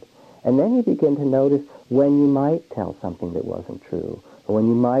restraint. And then you begin to notice when you might tell something that wasn't true, or when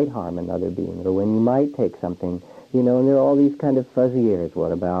you might harm another being, or when you might take something, and there are all these kind of fuzzy areas.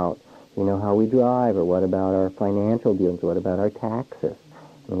 What about, how we drive, or what about our financial dealings, what about our taxes?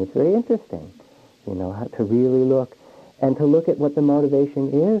 It's very interesting, how to really look, and to look at what the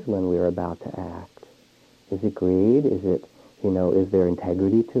motivation is when we're about to act. Is it greed? Is it, is there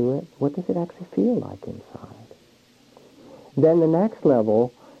integrity to it? What does it actually feel like inside? Then the next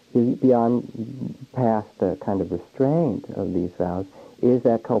level, past the kind of restraint of these vows, is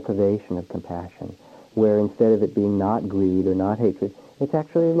that cultivation of compassion, where instead of it being not greed or not hatred, it's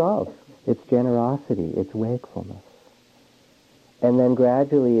actually love, it's generosity, it's wakefulness. And then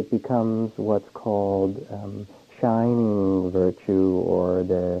gradually it becomes what's called shining virtue, or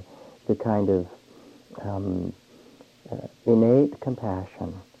the kind of innate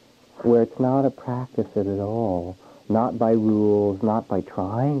compassion, where it's not a practice at all, not by rules, not by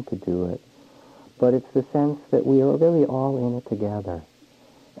trying to do it, but it's the sense that we are really all in it together.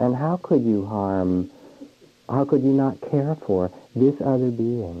 And how could you not care for this other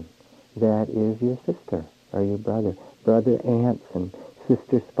being that is your sister or your brother ants and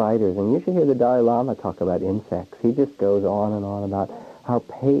sister spiders? And you should hear the Dalai Lama talk about insects. He just goes on and on about how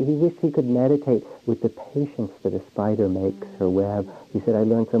he wished he could meditate with the patience that a spider makes her web. He said, "I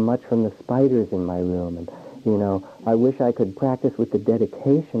learned so much from the spiders in my room, and I wish I could practice with the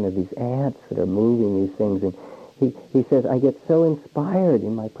dedication of these ants that are moving these things." And he says, "I get so inspired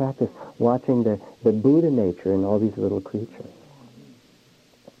in my practice watching the Buddha nature in all these little creatures."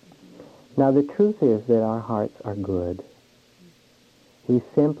 Now the truth is that our hearts are good. We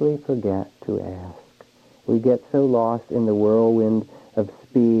simply forget to ask. We get so lost in the whirlwind of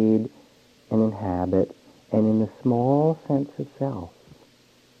speed and in habit and in the small sense of self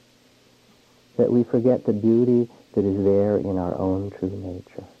that we forget the beauty that is there in our own true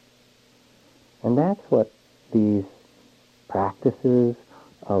nature. And that's what these practices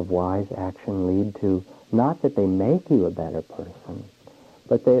of wise action lead to. Not that they make you a better person,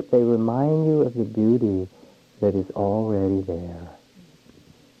 but they remind you of the beauty that is already there.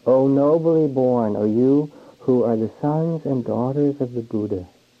 O nobly born, O you who are the sons and daughters of the Buddha,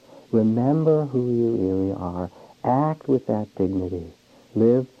 remember who you really are. Act with that dignity.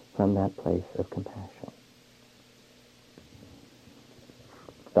 Live from that place of compassion.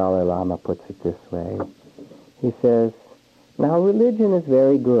 Dalai Lama puts it this way. He says, now religion is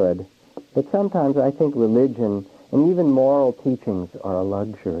very good, but sometimes I think religion and even moral teachings are a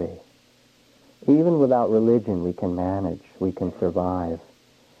luxury. Even without religion we can manage, we can survive.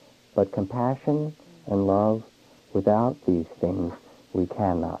 But compassion and love, without these things, we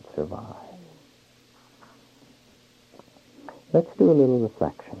cannot survive. Let's do a little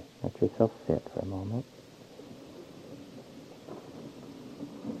reflection. Let yourself sit for a moment.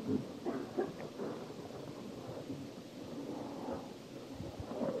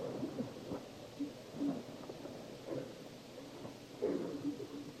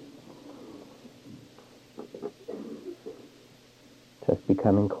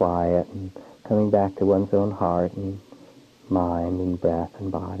 becoming quiet and coming back to one's own heart and mind and breath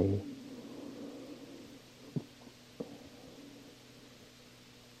and body.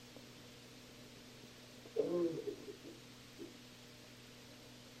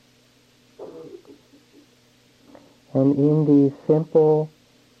 And in these simple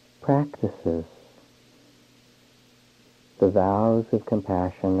practices, the vows of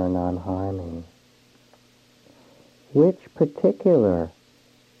compassion or non-harming, which particular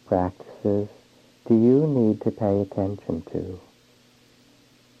practices do you need to pay attention to?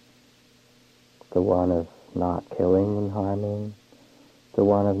 The one of not killing and harming, the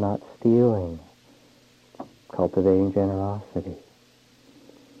one of not stealing, cultivating generosity,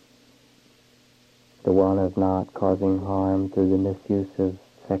 the one of not causing harm through the misuse of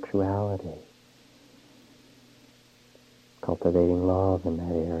sexuality, cultivating love in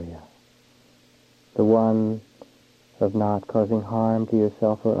that area, the one of not causing harm to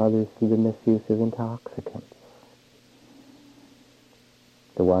yourself or others through the misuse of intoxicants,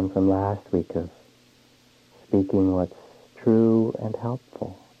 the one from last week of speaking what's true and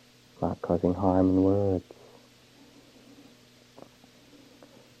helpful, not causing harm in words.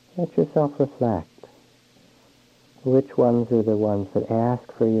 Let yourself reflect. Which ones are the ones that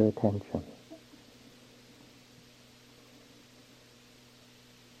ask for your attention?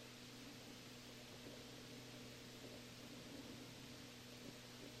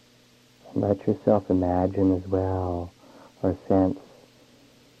 And let yourself imagine as well, or sense,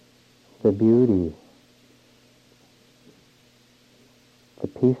 the beauty, the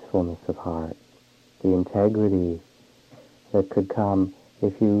peacefulness of heart, the integrity that could come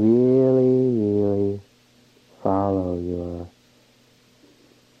if you really follow your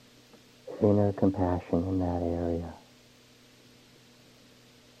inner compassion in that area.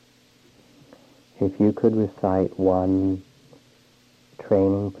 If you could recite one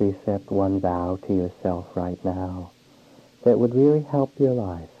training precept, one vow to yourself right now that would really help your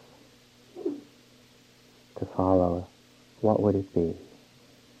life to follow, what would it be?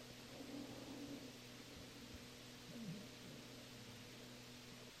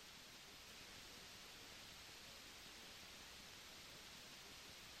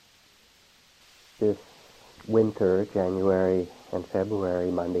 This winter, January and February,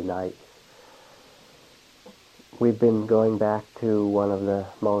 Monday nights, we've been going back to one of the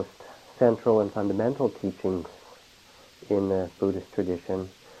most central and fundamental teachings in the Buddhist tradition,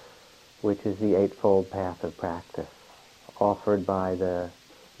 which is the Eightfold Path of Practice, offered by the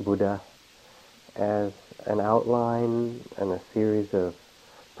Buddha as an outline and a series of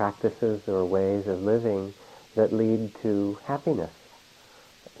practices or ways of living that lead to happiness,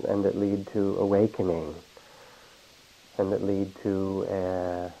 and that lead to awakening, and that lead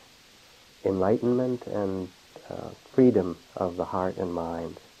to enlightenment and freedom of the heart and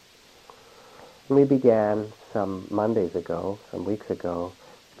mind. And we began some Mondays ago, some weeks ago,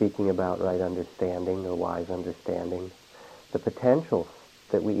 speaking about right understanding or wise understanding, the potential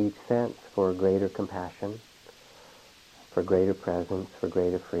that we each sense for greater compassion, for greater presence, for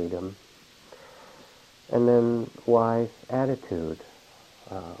greater freedom, and then wise attitude,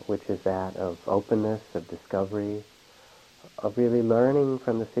 which is that of openness, of discovery, of really learning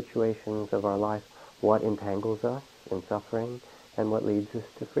from the situations of our life what entangles us in suffering and what leads us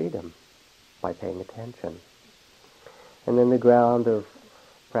to freedom by paying attention. And then the ground of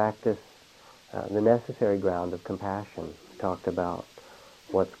practice, the necessary ground of compassion. We talked about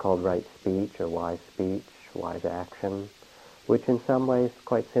what's called right speech, wise action, which in some ways,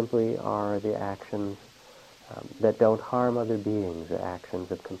 quite simply, are the actions that don't harm other beings, the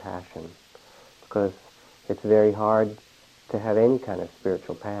actions of compassion. Because it's very hard to have any kind of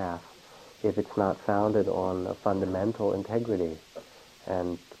spiritual path if it's not founded on a fundamental integrity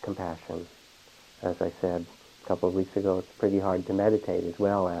and compassion. As I said a couple of weeks ago, it's pretty hard to meditate as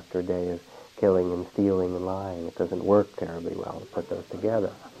well after a day of killing and stealing and lying. It doesn't work terribly well to put those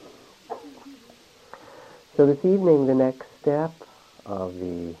together. So this evening, the next step of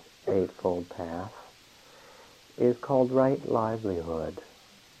the Eightfold Path is called right livelihood,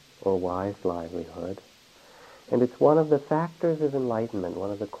 or wise livelihood. And it's one of the factors of enlightenment,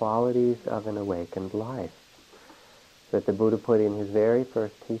 one of the qualities of an awakened life that the Buddha put in his very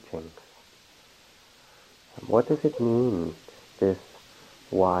first teachings. What does it mean, this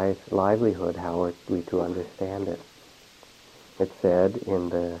wise livelihood? How are we to understand it? It's said in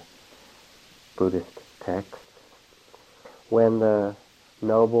the Buddhist texts, when the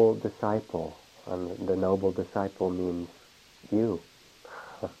noble disciple, and the noble disciple means you,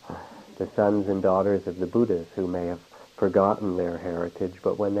 the sons and daughters of the Buddhas who may have forgotten their heritage,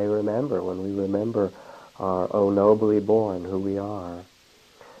 but when we remember our, oh nobly born, who we are,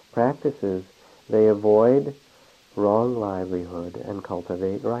 practices, they avoid wrong livelihood and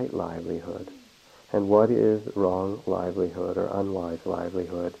cultivate right livelihood. And what is wrong livelihood or unwise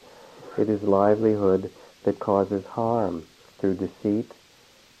livelihood? It is livelihood that causes harm through deceit,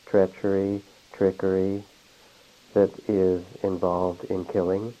 treachery, trickery, that is involved in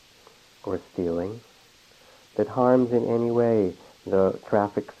killing or stealing, that harms in any way, the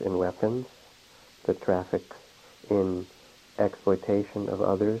traffics in weapons, the traffics in exploitation of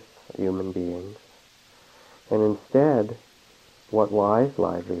others, human beings. And instead, what wise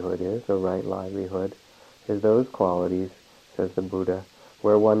livelihood is, or right livelihood, is those qualities, says the Buddha,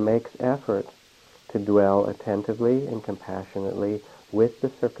 where one makes effort to dwell attentively and compassionately with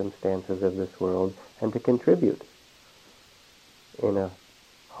the circumstances of this world and to contribute in a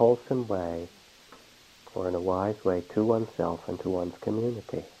wholesome way or in a wise way to oneself and to one's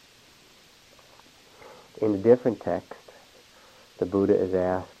community. In a different text, the Buddha is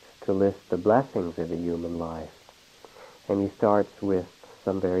asked to list the blessings of a human life. And he starts with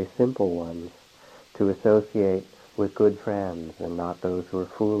some very simple ones: to associate with good friends and not those who are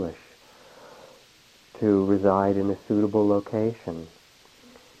foolish, to reside in a suitable location,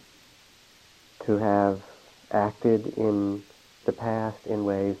 to have acted in the past in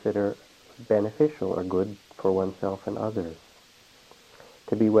ways that are beneficial or good for oneself and others,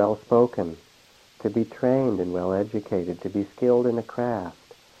 to be well-spoken, to be trained and well-educated, to be skilled in a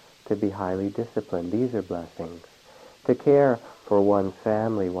craft, to be highly disciplined. These are blessings. To care for one's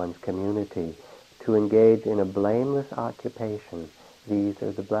family, one's community, to engage in a blameless occupation. These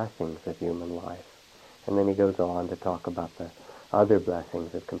are the blessings of human life. And then he goes on to talk about the other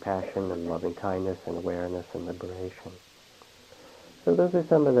blessings of compassion and loving kindness and awareness and liberation. So those are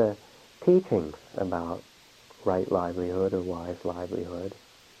some of the teachings about right livelihood or wise livelihood.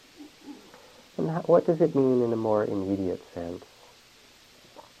 And what does it mean in a more immediate sense?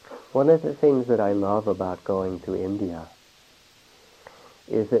 One of the things that I love about going to India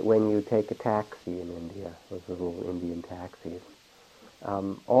is that when you take a taxi in India, those little Indian taxis,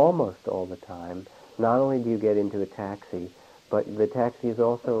 almost all the time, not only do you get into a taxi, but the taxi is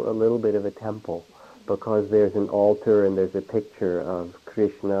also a little bit of a temple, because there's an altar and there's a picture of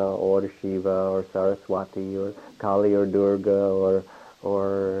Krishna or Shiva or Saraswati or Kali or Durga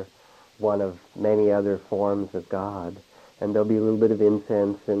or one of many other forms of God. And there'll be a little bit of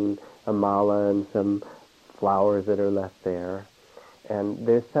incense and a mala and some flowers that are left there. And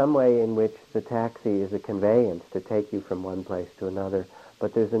there's some way in which the taxi is a conveyance to take you from one place to another.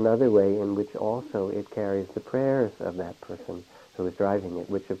 But there's another way in which also it carries the prayers of that person who is driving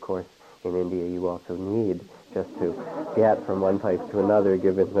it, which of course in India you also need just to get from one place to another,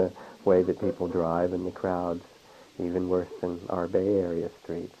 given the way that people drive and the crowds, even worse than our Bay Area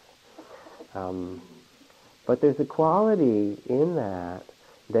streets. But there's a quality in that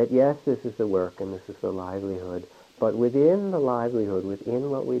yes, this is the work and this is the livelihood, but within the livelihood,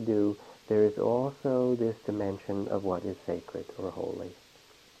 within what we do, there is also this dimension of what is sacred or holy.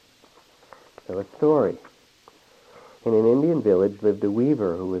 So a story. In an Indian village lived a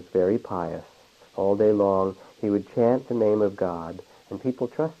weaver who was very pious. All day long he would chant the name of God, and people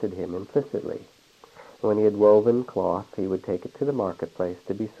trusted him implicitly. When he had woven cloth, he would take it to the marketplace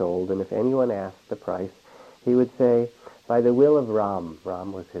to be sold, and if anyone asked the price, he would say, "By the will of Ram,"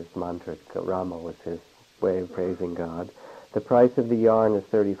 Ram was his mantra, Rama was his way of praising God, "the price of the yarn is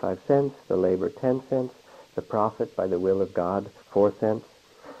 35 cents, the labor 10 cents, the profit by the will of God 4 cents.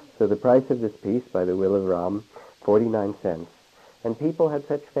 So the price of this piece by the will of Ram, 49 cents. And people had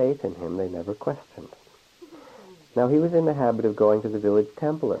such faith in him they never questioned. Now he was in the habit of going to the village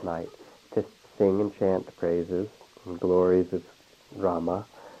temple at night to sing and chant the praises and glories of Rama.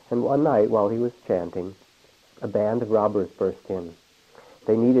 And one night, while he was chanting, a band of robbers burst in.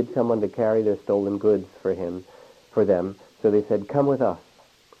 They needed someone to carry their stolen goods for them, so they said, "Come with us."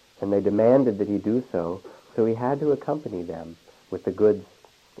 And they demanded that he do so he had to accompany them with the goods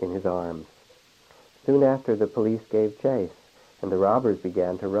in his arms. Soon after, the police gave chase, and the robbers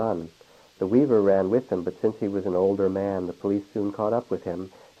began to run. The weaver ran with them, but since he was an older man, the police soon caught up with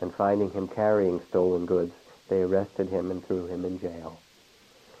him, and finding him carrying stolen goods, they arrested him and threw him in jail.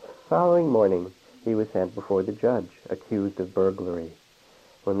 Following morning, he was sent before the judge, accused of burglary.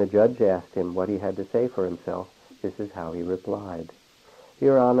 When the judge asked him what he had to say for himself, this is how he replied.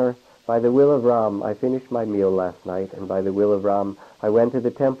 "Your Honor, by the will of Ram, I finished my meal last night, and by the will of Ram, I went to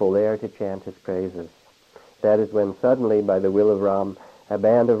the temple there to chant his praises. That is when suddenly, by the will of Ram, a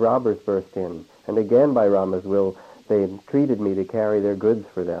band of robbers burst in, and again by Rama's will, they entreated me to carry their goods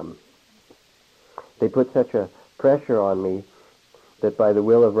for them. They put such a pressure on me that by the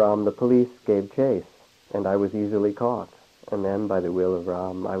will of Ram, the police gave chase, and I was easily caught. And then, by the will of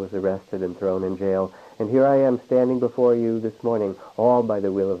Ram, I was arrested and thrown in jail. And here I am standing before you this morning, all by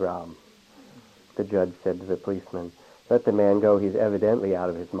the will of Ram. The judge said to the policeman, "Let the man go. He's evidently out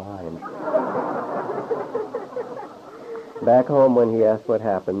of his mind." Back home, when he asked what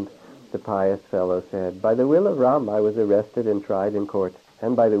happened, the pious fellow said, "By the will of Ram, I was arrested and tried in court,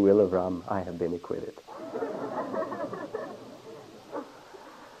 and by the will of Ram, I have been acquitted."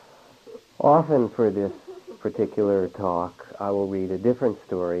 Often for this particular talk, I will read a different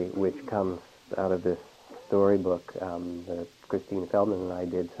story which comes out of this storybook that Christine Feldman and I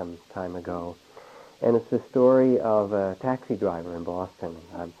did some time ago. And it's the story of a taxi driver in Boston.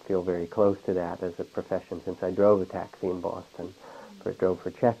 I feel very close to that as a profession since I drove a taxi in Boston. I drove for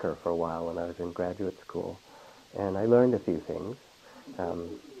Checker for a while when I was in graduate school. And I learned a few things.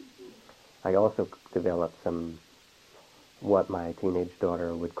 I also developed some, what my teenage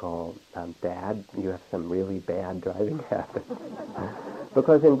daughter would call, "Dad, you have some really bad driving habits."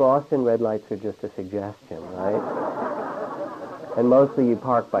 Because in Boston, red lights are just a suggestion, right? And mostly you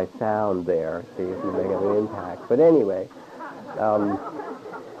park by sound there, see if you make an impact. But anyway,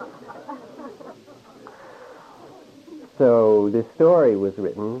 so this story was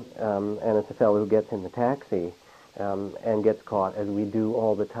written, and it's a fellow who gets in the taxi and gets caught, as we do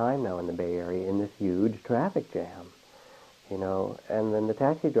all the time now in the Bay Area, in this huge traffic jam. You know, and then the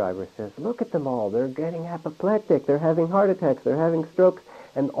taxi driver says, "Look at them all. They're getting apoplectic. They're having heart attacks. They're having strokes.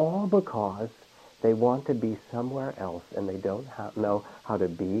 And all because they want to be somewhere else, and they don't know how to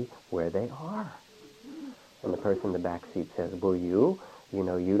be where they are." And the person in the back seat says, "Well, you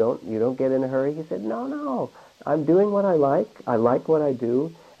don't get in a hurry." He said, No, I'm doing what I like what I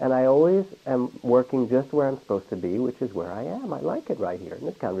do, and I always am working just where I'm supposed to be, which is where I am. I like it right here." And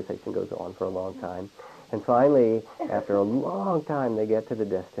this conversation goes on for a long time. And finally, after a long time, they get to the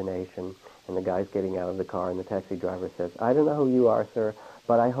destination, and the guy's getting out of the car, and the taxi driver says, "I don't know who you are, sir,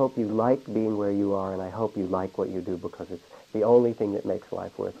 but I hope you like being where you are, and I hope you like what you do, because it's the only thing that makes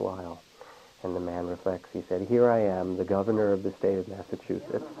life worthwhile." And the man reflects. He said, "Here I am, the governor of the state of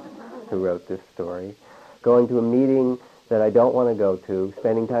Massachusetts," who wrote this story, "going to a meeting that I don't want to go to,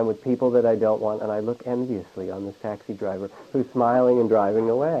 spending time with people that I don't want, and I look enviously on this taxi driver who's smiling and driving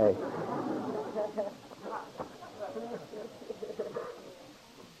away."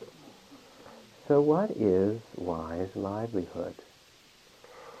 So what is wise livelihood?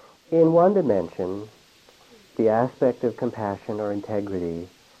 In one dimension, the aspect of compassion or integrity,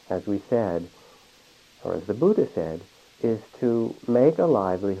 as we said, or as the Buddha said, is to make a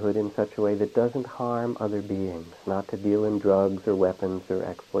livelihood in such a way that doesn't harm other beings, not to deal in drugs or weapons or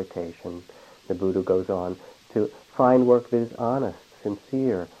exploitation. The Buddha goes on to find work that is honest,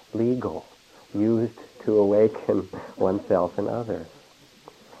 sincere, legal, used to awaken oneself and others.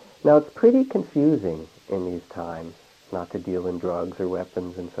 Now, it's pretty confusing in these times not to deal in drugs or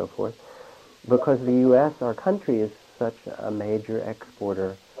weapons and so forth, because the U.S., our country, is such a major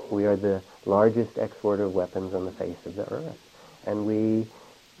exporter. We are the largest exporter of weapons on the face of the earth. And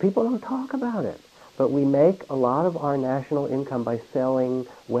people don't talk about it, but we make a lot of our national income by selling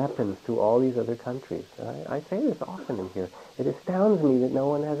weapons to all these other countries. I say this often in here. It astounds me that no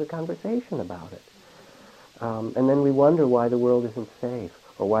one has a conversation about it. And then we wonder why the world isn't safe,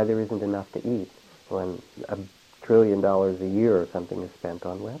 or why there isn't enough to eat when $1 trillion a year or something is spent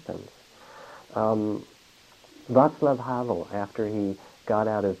on weapons. Václav Havel, after he got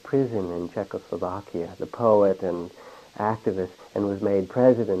out of prison in Czechoslovakia, the poet and activist, and was made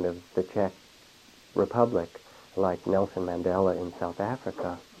president of the Czech Republic, like Nelson Mandela in South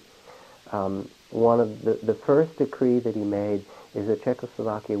Africa, one of the first decree that he made is that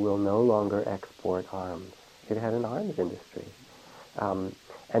Czechoslovakia will no longer export arms. It had an arms industry.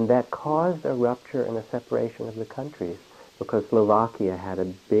 And that caused a rupture and a separation of the countries, because Slovakia had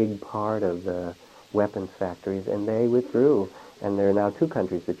a big part of the weapons factories, and they withdrew. And there are now two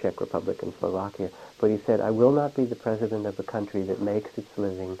countries, the Czech Republic and Slovakia. But he said, "I will not be the president of a country that makes its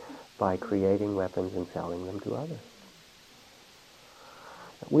living by creating weapons and selling them to others."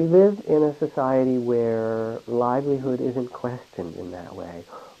 We live in a society where livelihood isn't questioned in that way,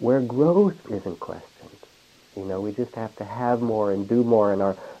 where growth isn't questioned. You know, we just have to have more and do more, and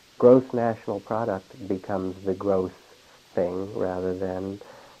our gross national product becomes the gross thing rather than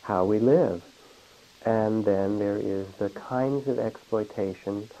how we live. And then there is the kinds of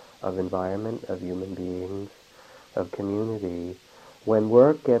exploitation of environment, of human beings, of community, when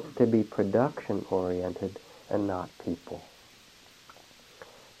work gets to be production-oriented and not people.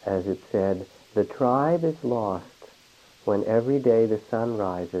 As it said, the tribe is lost when every day the sun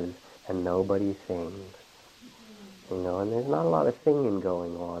rises and nobody sings. And there's not a lot of singing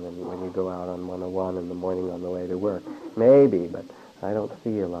going on when you go out on 101 in the morning on the way to work. Maybe, but I don't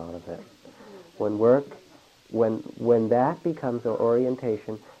see a lot of it. When that becomes an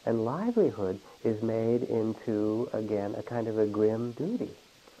orientation, and livelihood is made into, again, a kind of a grim duty,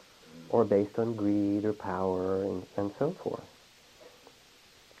 or based on greed or power and so forth.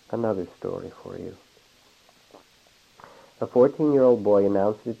 Another story for you. A 14-year-old boy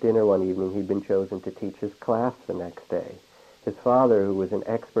announced at dinner one evening he'd been chosen to teach his class the next day. His father, who was an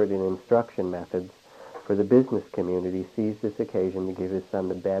expert in instruction methods for the business community, seized this occasion to give his son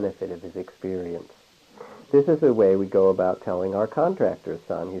the benefit of his experience. "This is the way we go about telling our contractors,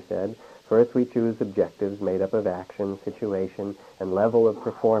 son," he said. "First we choose objectives made up of action, situation, and level of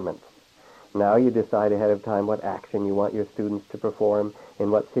performance. Now you decide ahead of time what action you want your students to perform,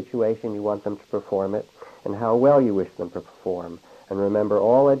 in what situation you want them to perform it, and how well you wish them to perform. And remember,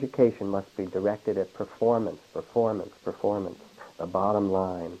 all education must be directed at performance, performance, performance, the bottom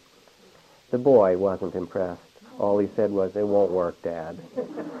line." The boy wasn't impressed. All he said was, "It won't work, Dad."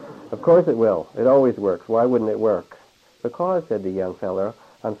 "Of course it will. It always works. Why wouldn't it work?" "Because," said the young fellow,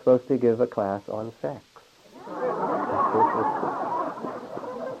 "I'm supposed to give a class on sex."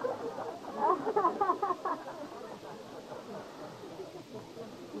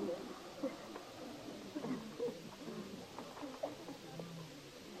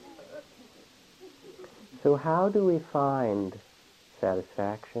 So how do we find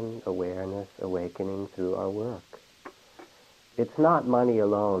satisfaction, awareness, awakening through our work? It's not money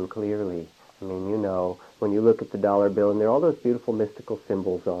alone, clearly. I mean, when you look at the dollar bill, and there are all those beautiful mystical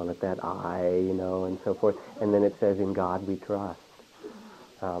symbols on it, that eye, and so forth, and then it says, "In God we trust,"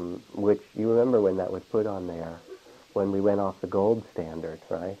 which you remember when that was put on there, when we went off the gold standard,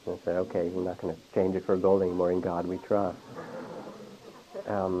 right? And said, okay, we're not going to change it for gold anymore, "In God we trust."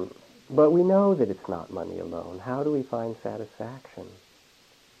 But we know that it's not money alone. How do we find satisfaction?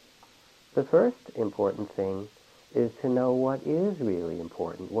 The first important thing is to know what is really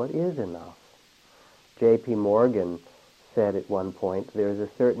important, what is enough. J.P. Morgan said at one point, there's a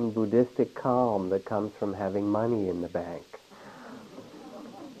certain Buddhistic calm that comes from having money in the bank.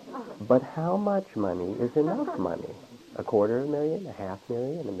 But how much money is enough money? $250,000,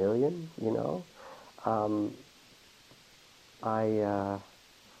 $500,000, $1 million,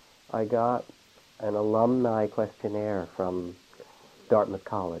 I got an alumni questionnaire from Dartmouth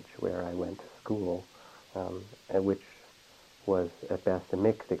College, where I went to school, which was at best a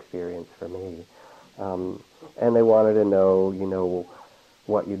mixed experience for me. And they wanted to know,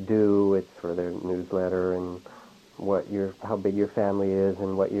 what you do. It's for their newsletter, and how big your family is,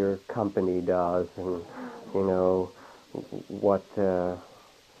 and what your company does, and what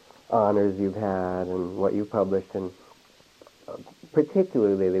honors you've had, and what you published, and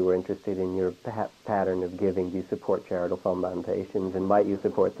particularly they were interested in your pattern of giving. Do you support charitable foundations, and might you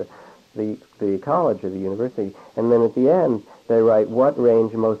support the college or the university? And then at the end, they write, what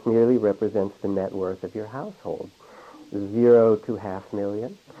range most nearly represents the net worth of your household? 0 to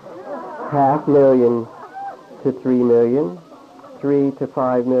 $500,000, $500,000 to $3 million, 3 to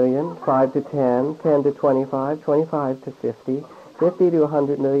 $5 million, 5 to 10, 10 to 25, 25 to 50, 50 to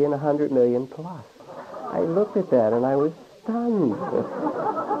 $100 million, $100 million plus. I looked at that and I was stunned.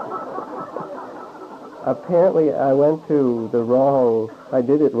 Apparently I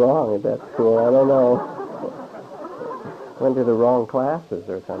did it wrong at that school. I don't know. Went to the wrong classes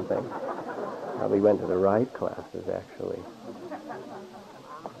or something. Probably went to the right classes, actually.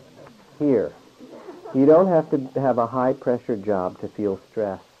 Here, you don't have to have a high-pressure job to feel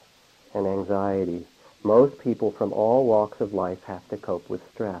stress and anxiety. Most people from all walks of life have to cope with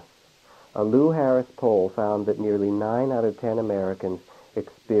stress. A Lou Harris poll found that nearly 9 out of 10 Americans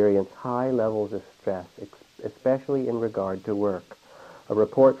experience high levels of stress, especially in regard to work. A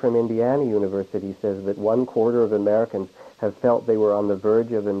report from Indiana University says that 1/4 of Americans have felt they were on the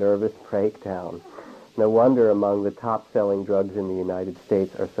verge of a nervous breakdown. No wonder among the top-selling drugs in the United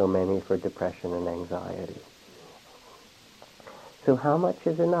States are so many for depression and anxiety. So how much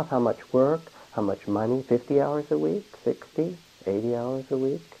is enough? How much work? How much money? 50 hours a week? 60? 80 hours a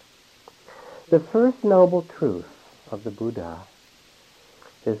week? The first noble truth of the Buddha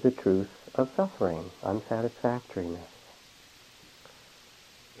is the truth of suffering, unsatisfactoriness,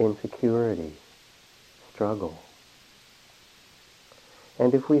 insecurity, struggle.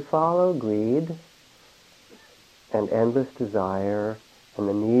 And if we follow greed and endless desire and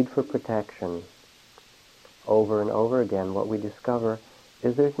the need for protection over and over again, what we discover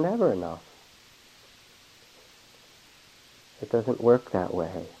is there's never enough. It doesn't work that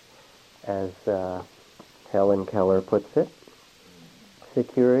way. As Helen Keller puts it,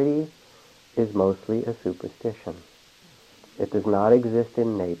 security is mostly a superstition. It does not exist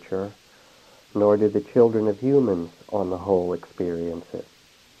in nature, nor do the children of humans, on the whole, experience it.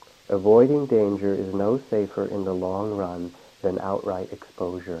 Avoiding danger is no safer in the long run than outright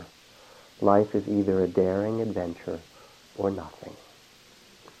exposure. Life is either a daring adventure or nothing.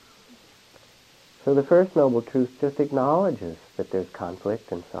 So the first noble truth just acknowledges that there's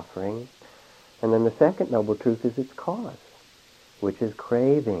conflict and suffering. And then the second noble truth is its cause, which is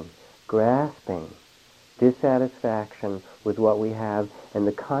craving, grasping, dissatisfaction with what we have, and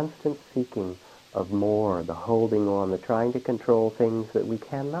the constant seeking of more, the holding on, the trying to control things that we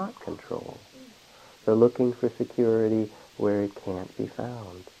cannot control, the looking for security where it can't be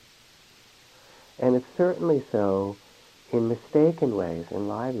found. And it's certainly so in mistaken ways in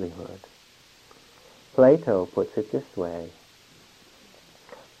livelihood. Plato puts it this way: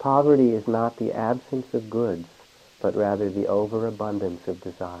 poverty is not the absence of goods, but rather the overabundance of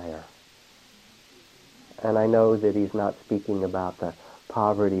desire. And I know that he's not speaking about the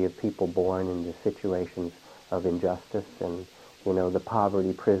poverty of people born into situations of injustice and, the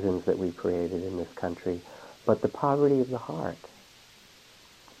poverty prisons that we've created in this country, but the poverty of the heart.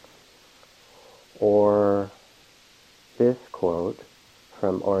 Or this quote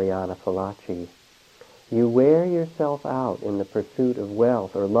from Oriana Fallaci: you wear yourself out in the pursuit of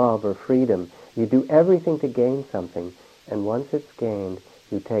wealth or love or freedom. You do everything to gain something, and once it's gained,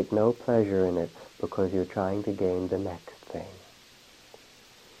 you take no pleasure in it because you're trying to gain the next thing.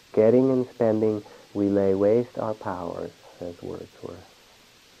 Getting and spending, we lay waste our powers, says Wordsworth.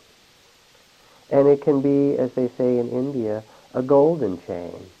 And it can be, as they say in India, a golden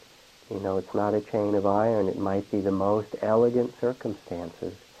chain. It's not a chain of iron. It might be the most elegant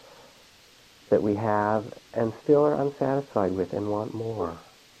circumstances that we have and still are unsatisfied with and want more.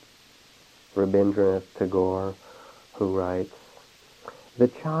 Rabindranath Tagore, who writes, the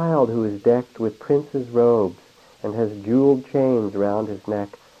child who is decked with prince's robes and has jeweled chains round his neck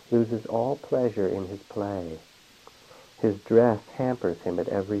loses all pleasure in his play. His dress hampers him at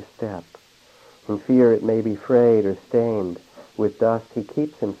every step. In fear it may be frayed or stained. With dust he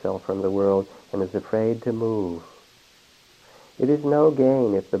keeps himself from the world and is afraid to move. It is no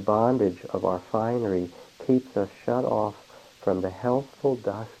gain if the bondage of our finery keeps us shut off from the healthful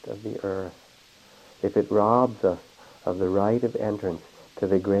dust of the earth, if it robs us of the right of entrance to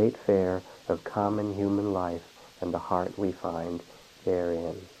the great fair of common human life and the heart we find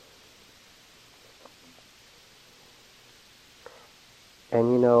therein.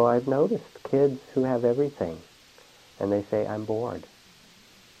 And I've noticed kids who have everything, and they say, I'm bored.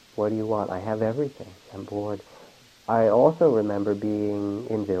 What do you want? I have everything. I'm bored. I also remember being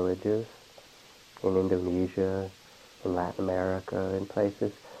in villages, in Indonesia, in Latin America, in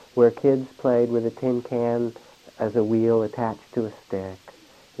places where kids played with a tin can as a wheel attached to a stick,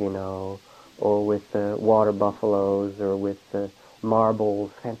 or with the water buffaloes, or with the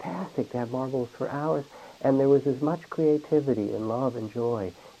marbles. Fantastic to have marbles for hours. And there was as much creativity and love and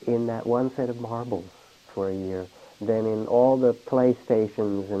joy in that one set of marbles for a year than in all the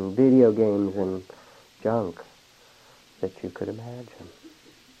PlayStations and video games and junk that you could imagine.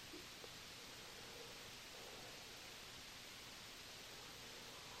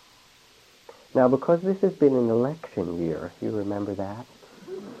 Now, because this has been an election year, you remember that?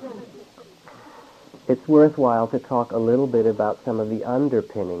 It's worthwhile to talk a little bit about some of the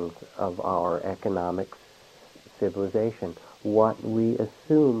underpinnings of our economic civilization, what we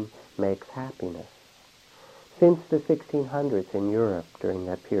assume makes happiness. Since the 1600s in Europe, during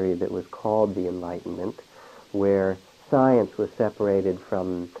that period that was called the Enlightenment, where science was separated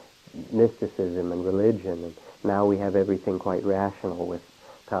from mysticism and religion, and now we have everything quite rational with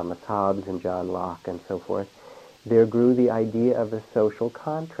Thomas Hobbes and John Locke and so forth, there grew the idea of a social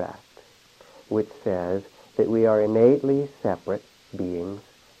contract, which says that we are innately separate beings,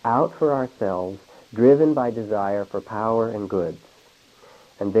 out for ourselves, driven by desire for power and goods.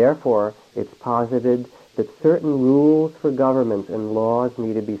 And therefore, it's posited that certain rules for governments and laws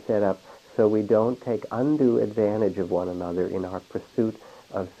need to be set up so we don't take undue advantage of one another in our pursuit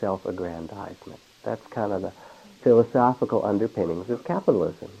of self-aggrandizement. That's kind of the philosophical underpinnings of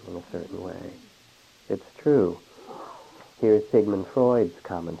capitalism in a certain way. It's true. Here's Sigmund Freud's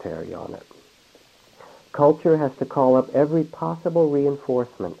commentary on it. Culture has to call up every possible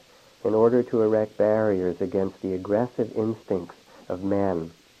reinforcement in order to erect barriers against the aggressive instincts of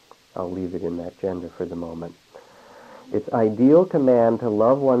men. I'll leave it in that gender for the moment. Its ideal command to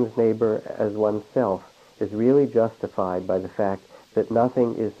love one's neighbor as oneself is really justified by the fact that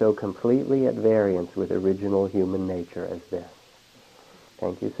nothing is so completely at variance with original human nature as this.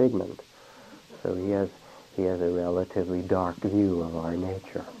 Thank you, Sigmund. So he has a relatively dark view of our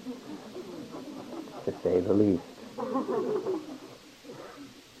nature, to say the least.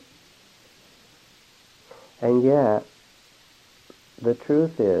 And yet, the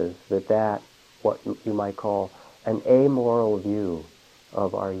truth is that what you might call an amoral view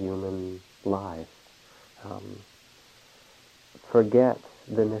of our human life, forgets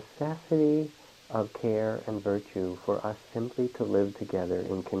the necessity of care and virtue for us simply to live together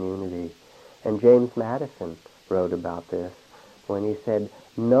in community. And James Madison wrote about this when he said,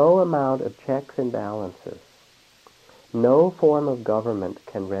 "No amount of checks and balances, no form of government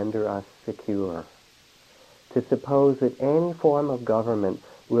can render us secure. To suppose that any form of government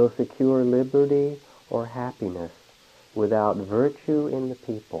will secure liberty or happiness without virtue in the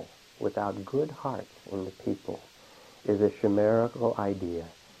people, without good hearts in the people, is a chimerical idea.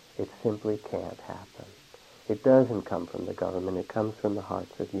 It simply can't happen. It doesn't come from the government. It comes from the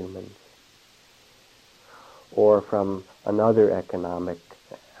hearts of humans." Or from another economic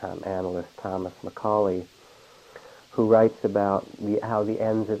analyst, Thomas Macaulay, who writes about how the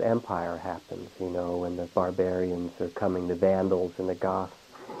ends of empire happens, when the barbarians are coming, the Vandals and the Goths,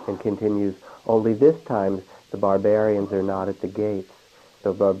 and continues, "Only this time the barbarians are not at the gates.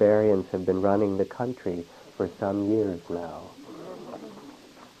 The barbarians have been running the country for some years now."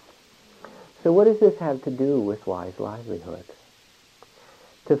 So what does this have to do with wise livelihood?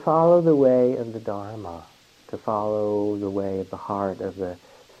 To follow the way of the Dharma, to follow the way of the heart of the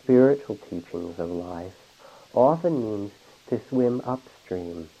spiritual teachings of life, often means to swim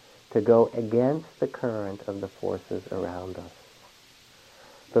upstream, to go against the current of the forces around us.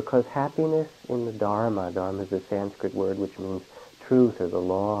 Because happiness in the Dharma is a Sanskrit word which means truth or the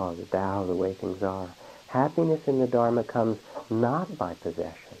law, the Tao, the way things are. Happiness in the Dharma comes not by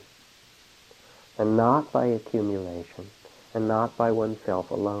possession, and not by accumulation, and not by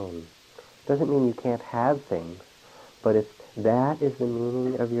oneself alone. Doesn't mean you can't have things, but if that is the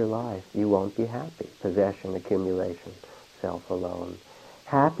meaning of your life, you won't be happy. Possession, accumulation, self alone.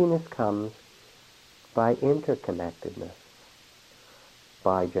 Happiness comes by interconnectedness,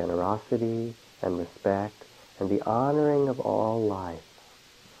 by generosity and respect and the honoring of all life.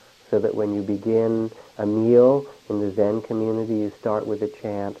 So that when you begin a meal in the Zen community, you start with a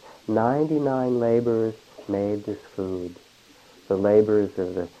chant, 99 laborers made this food. The laborers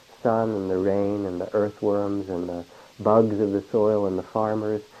of the sun and the rain and the earthworms and the bugs of the soil and the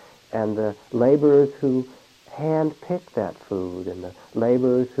farmers, and the laborers who hand-picked that food, and the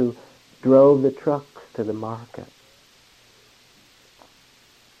laborers who drove the trucks to the market.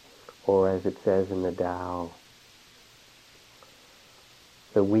 Or as it says in the Tao,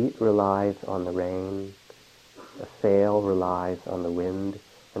 the wheat relies on the rain, a sail relies on the wind,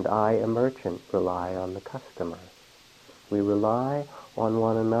 and I, a merchant, rely on the customer. We rely on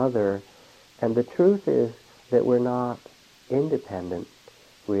one another, and the truth is that we're not independent,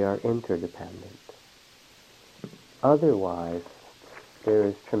 we are interdependent. Otherwise, there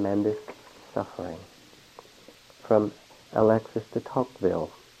is tremendous suffering. From Alexis de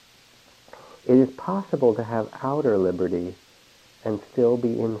Tocqueville, it is possible to have outer liberty and still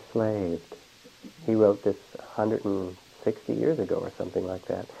be enslaved. He wrote this 160 years ago or something like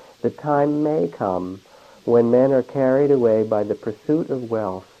that. The time may come when men are carried away by the pursuit of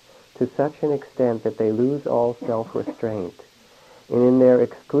wealth to such an extent that they lose all self-restraint, and in their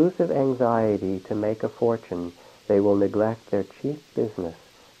exclusive anxiety to make a fortune, they will neglect their chief business,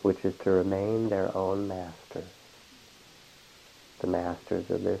 which is to remain their own masters, the masters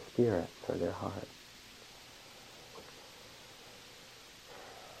of their spirit or their heart.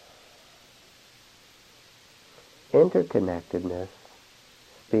 Interconnectedness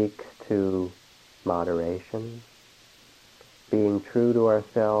speaks to moderation, being true to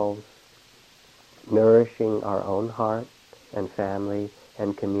ourselves, nourishing our own heart and family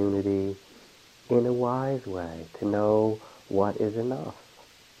and community in a wise way, to know what is enough.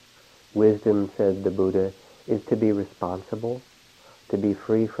 Wisdom, said the Buddha, is to be responsible, to be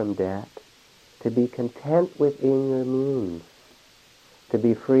free from debt, to be content within your means, to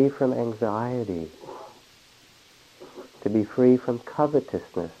be free from anxiety, to be free from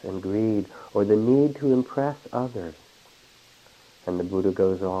covetousness and greed or the need to impress others. And the Buddha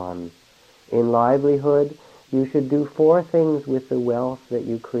goes on, in livelihood, you should do 4 things with the wealth that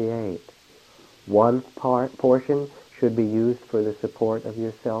you create. One portion should be used for the support of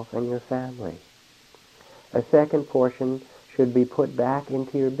yourself and your family. A second portion should be put back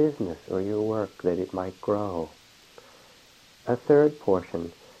into your business or your work that it might grow. A third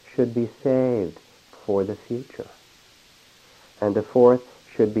portion should be saved for the future. And a fourth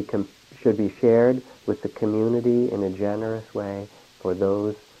should be shared with the community in a generous way for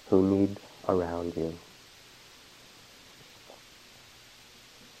those who need around you.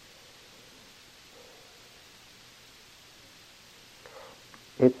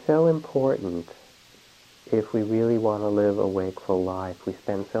 It's so important if we really want to live a wakeful life, we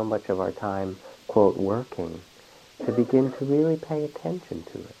spend so much of our time, quote, working, to begin to really pay attention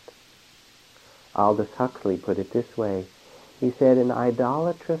to it. Aldous Huxley put it this way. He said, an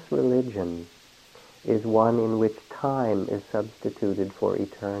idolatrous religion is one in which time is substituted for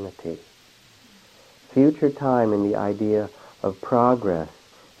eternity. Future time in the idea of progress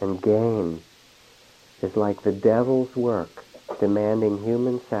and gain is like the devil's work, demanding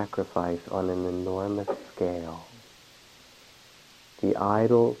human sacrifice on an enormous scale. The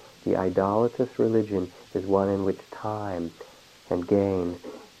idolatrous religion is one in which time and gain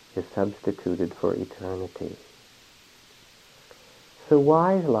is substituted for eternity. So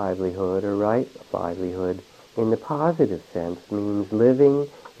wise livelihood, or right livelihood, in the positive sense, means living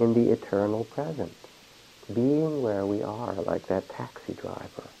in the eternal present, being where we are, like that taxi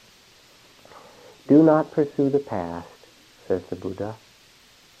driver. Do not pursue the past, says the Buddha.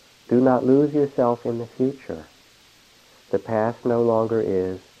 Do not lose yourself in the future. The past no longer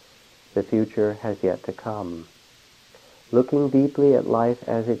is, the future has yet to come. Looking deeply at life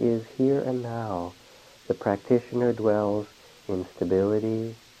as it is here and now, the practitioner dwells in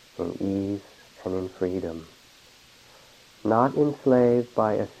stability, in ease, and in freedom. Not enslaved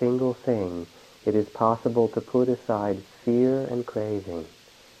by a single thing, it is possible to put aside fear and craving.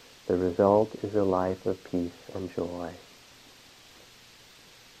 The result is a life of peace and joy.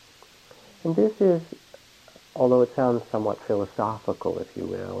 And this is, although it sounds somewhat philosophical, if you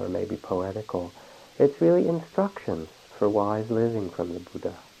will, or maybe poetical, it's really instructions for wise living from the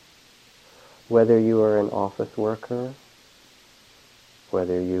Buddha. Whether you are an office worker,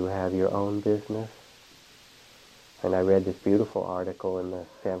 whether you have your own business. And I read this beautiful article in the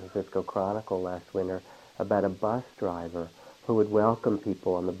San Francisco Chronicle last winter about a bus driver who would welcome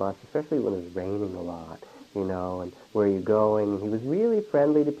people on the bus, especially when it was raining a lot, and where are you going? And he was really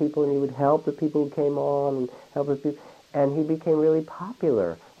friendly to people, and he would help the people who came on and help the people. And he became really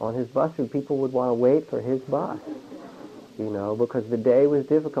popular on his bus, and people would want to wait for his bus, because the day was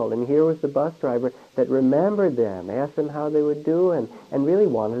difficult. And here was the bus driver that remembered them, asked them how they were doing, and really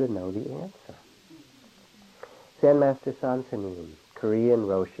wanted to know the answer. Zen Master Sansanin, Korean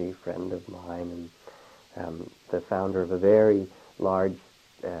Roshi, friend of mine, and the founder of a very large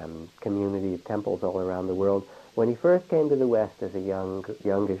community of temples all around the world, when he first came to the West as a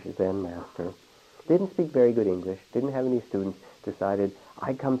youngish Zen master, didn't speak very good English, didn't have any students, decided,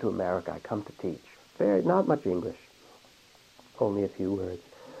 I'd come to America, I'd come to teach. Not much English, only a few words.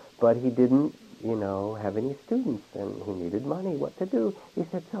 But he didn't, have any students, and he needed money. What to do? He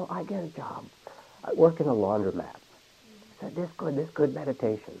said, so I get a job. I work in a laundromat. He said, this good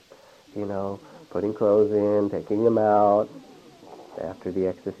meditation. Putting clothes in, taking them out. After the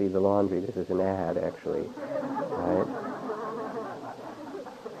ecstasy, the laundry. This is an ad, actually. Right?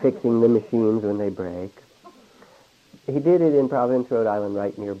 Fixing the machines when they break. He did it in Providence, Rhode Island,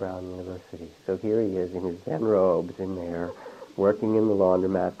 right near Brown University. So here he is in his Zen robes in there, working in the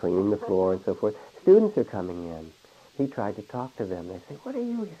laundromat, cleaning the floor and so forth. Students are coming in. He tried to talk to them. They say, what are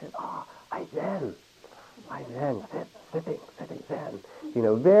you? He said, I Zen. Sitting Zen.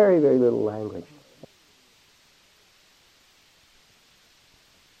 Very, very little language.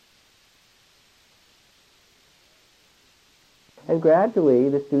 And gradually,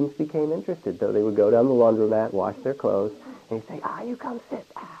 the students became interested, though they would go down the laundromat, wash their clothes, and he'd say, you come sit.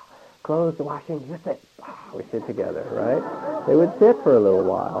 Clothes washing, you sit. We sit together, right? They would sit for a little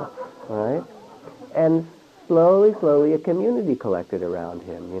while, right? And slowly, a community collected around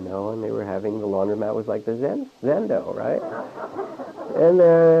him, and they were having, the laundromat was like the Zendo, right? And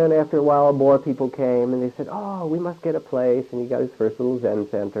then after a while, more people came, and they said, we must get a place, and he got his first little Zen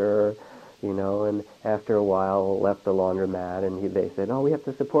center, and after a while left the laundromat, and they said, we have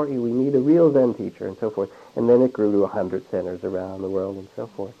to support you, we need a real Zen teacher, and so forth. And then it grew to 100 centers around the world, and so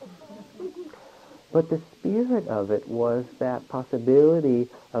forth. But the spirit of it was that possibility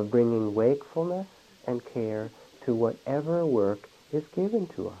of bringing wakefulness and care to whatever work is given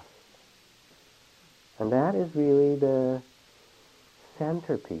to us. And that is really the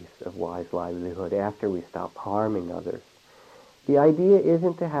centerpiece of wise livelihood after we stop harming others. The idea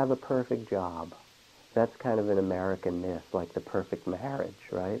isn't to have a perfect job. That's kind of an American myth, like the perfect marriage,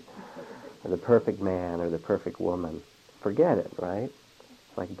 right? Or the perfect man or the perfect woman. Forget it, right?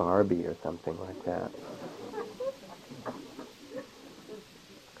 It's like Barbie or something like that.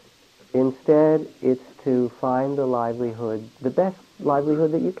 Instead, it's to find the livelihood, the best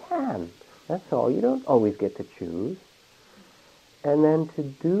livelihood that you can. That's all. You don't always get to choose. And then to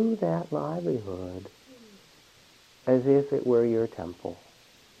do that livelihood as if it were your temple.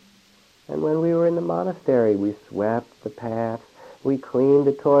 And when we were in the monastery, we swept the paths, we cleaned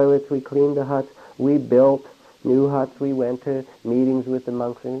the toilets, we cleaned the huts. We built new huts, we went to meetings with the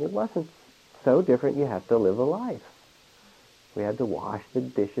monks, and it wasn't so different. You have to live a life. We had to wash the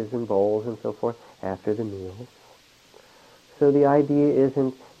dishes and bowls and so forth after the meals. So the idea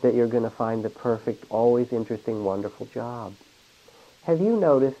isn't that you're going to find the perfect, always interesting, wonderful job. Have you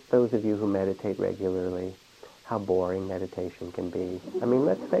noticed, those of you who meditate regularly, how boring meditation can be? I mean,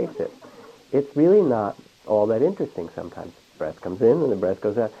 let's face it. It's really not all that interesting sometimes. The breath comes in and the breath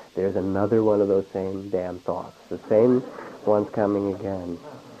goes out. There's another one of those same damn thoughts. The same one's coming again.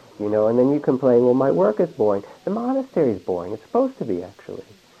 You know, and then you complain, well, my work is boring. The monastery is boring. It's supposed to be, actually.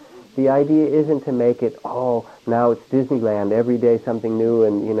 The idea isn't to make it, oh, now it's Disneyland, every day something new,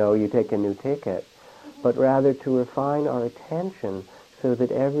 and, you know, you take a new ticket. But rather to refine our attention so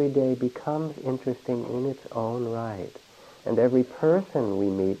that every day becomes interesting in its own right. And every person we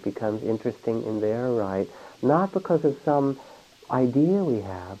meet becomes interesting in their right, not because of some idea we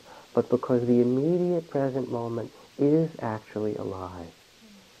have, but because the immediate present moment is actually alive.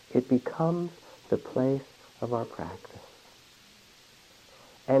 It becomes the place of our practice.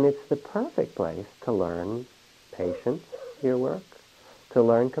 And it's the perfect place to learn patience, your work, to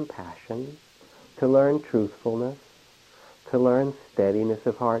learn compassion, to learn truthfulness, to learn steadiness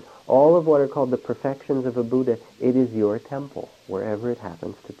of heart, all of what are called the perfections of a Buddha. It is your temple, wherever it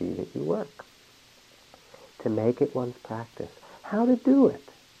happens to be that you work. To make it one's practice. How to do it?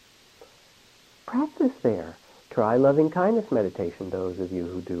 Practice there. Try loving-kindness meditation, those of you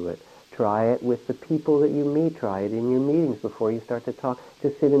who do it. Try it with the people that you meet. Try it in your meetings before you start to talk.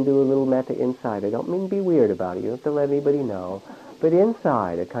 Just sit and do a little metta inside. I don't mean be weird about it. You don't have to let anybody know. But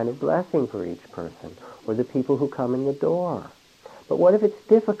inside, a kind of blessing for each person, or the people who come in the door. But what if it's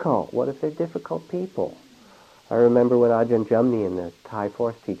difficult? What if they're difficult people? I remember when Ajahn Jumnian, the Thai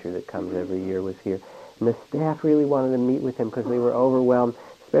force teacher that comes every year, was here, and the staff really wanted to meet with him because they were overwhelmed,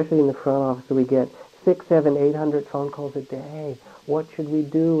 especially in the front office. So we get 600, 700, 800 phone calls a day. What should we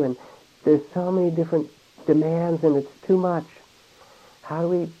do? And there's so many different demands, and it's too much. How do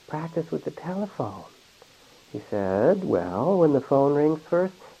we practice with the telephone? He said, well, when the phone rings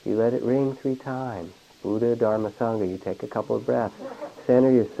first, you let it ring 3 times. Buddha, Dharma, Sangha, you take a couple of breaths. Center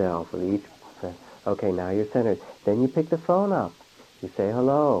yourself with each breath. Okay, now you're centered. Then you pick the phone up. You say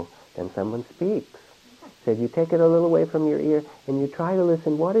hello. Then someone speaks. Said you take it a little away from your ear and you try to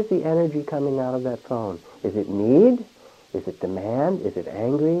listen. What is the energy coming out of that phone? Is it need? Is it demand? Is it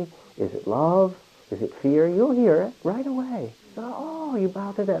angry? Is it love? Is it fear? You'll hear it right away. Oh, you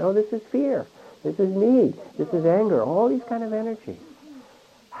bow to that. Oh, this is fear. This is need. This is anger. All these kind of energies.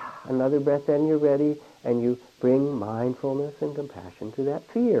 Another breath, then you're ready, and you bring mindfulness and compassion to that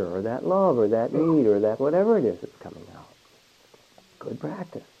fear, or that love, or that need, or that whatever it is that's coming out. Good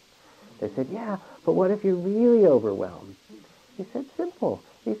practice. They said, yeah, but what if you're really overwhelmed? He said, simple.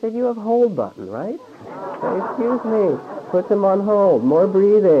 He said, you have hold button, right? Say, excuse me, put them on hold, more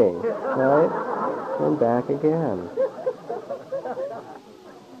breathing, right? And back again.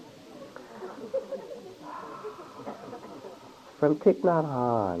 From Thich Nhat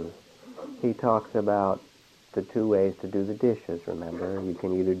Hanh, he talks about the 2 ways to do the dishes, remember? You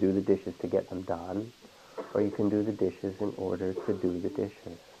can either do the dishes to get them done, or you can do the dishes in order to do the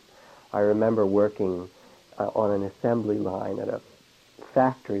dishes. I remember working on an assembly line at a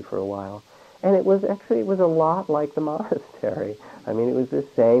factory for a while, and it was a lot like the monastery. I mean, it was the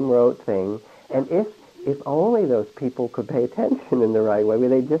same rote thing, and if only those people could pay attention in the right way,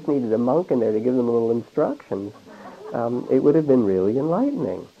 they just needed a monk in there to give them little instructions, it would have been really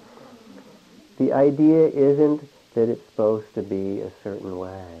enlightening. The idea isn't that it's supposed to be a certain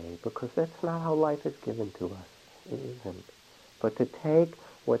way, because that's not how life is given to us. It isn't. But to take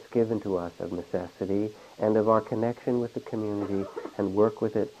what's given to us of necessity and of our connection with the community and work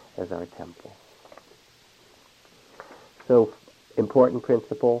with it as our temple. So, important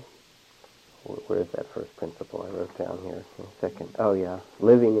principle. Where's that first principle I wrote down here? Second. Oh, yeah.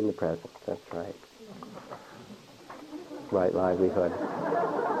 Living in the present. That's right. Right livelihood.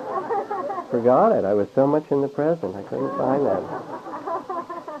 Forgot it. I was so much in the present. I couldn't find that.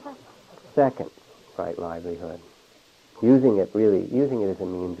 Second, right livelihood. Using it as a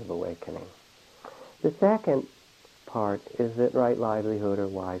means of awakening. The second part is that right livelihood or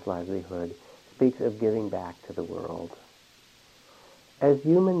wise livelihood speaks of giving back to the world. As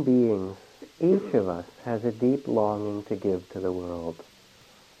human beings, each of us has a deep longing to give to the world.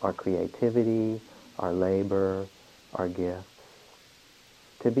 Our creativity, our labor, our gifts.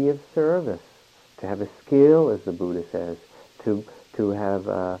 To be of service, to have a skill, as the Buddha says, to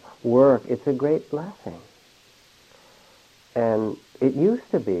have work. It's a great blessing. And it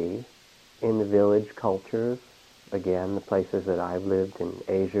used to be, in the village cultures, again, the places that I've lived in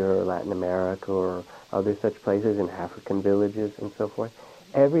Asia or Latin America or other such places, in African villages and so forth,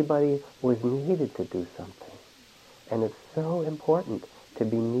 everybody was needed to do something. And it's so important to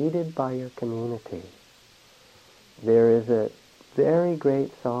be needed by your community. There is a very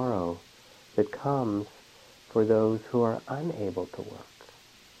great sorrow that comes for those who are unable to work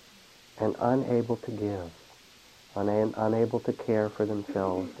and unable to give, unable to care for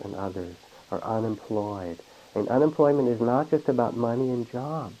themselves and others, or unemployed. And unemployment is not just about money and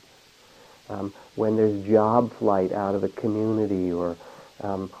jobs. When there's job flight out of a community, or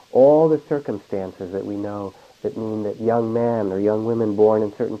all the circumstances that we know that mean that young men or young women born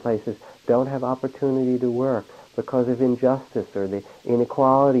in certain places don't have opportunity to work because of injustice or the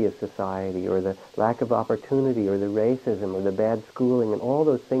inequality of society or the lack of opportunity or the racism or the bad schooling and all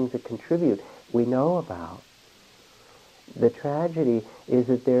those things that contribute, we know about. The tragedy is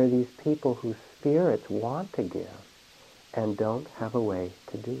that there are these people whose spirits want to give and don't have a way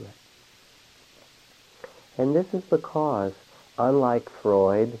to do it. And this is because, unlike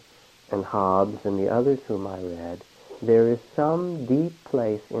Freud and Hobbes and the others whom I read, there is some deep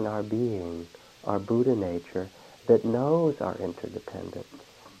place in our being, our Buddha nature, that knows our interdependence.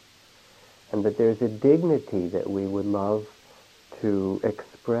 And that there's a dignity that we would love to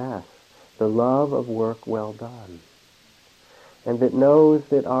express, the love of work well done. And that knows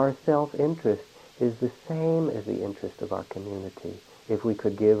that our self-interest is the same as the interest of our community, if we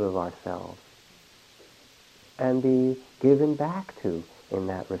could give of ourselves. And be given back to in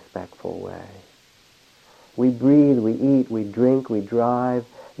that respectful way. We breathe, we eat, we drink, we drive.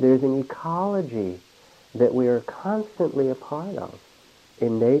 There's an ecology that we are constantly a part of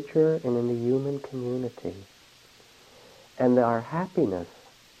in nature and in the human community. And our happiness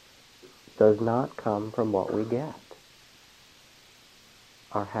does not come from what we get.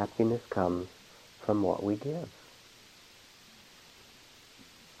 Our happiness comes from what we give.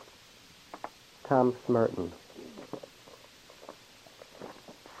 Tom Smerton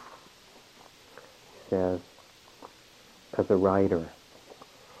says, as a writer,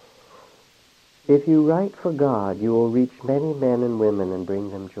 if you write for God, you will reach many men and women and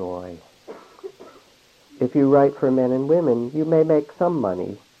bring them joy. If you write for men and women, you may make some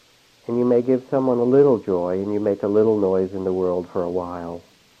money, and you may give someone a little joy, and you make a little noise in the world for a while.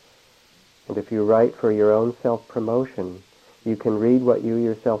 And if you write for your own self-promotion, you can read what you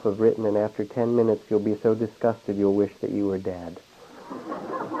yourself have written, and after 10 minutes you'll be so disgusted you'll wish that you were dead.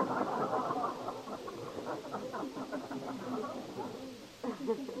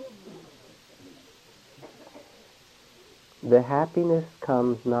 The happiness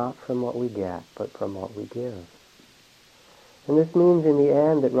comes not from what we get, but from what we give. And this means in the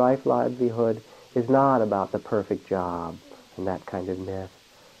end that livelihood is not about the perfect job and that kind of myth,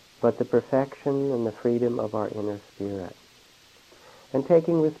 but the perfection and the freedom of our inner spirit. And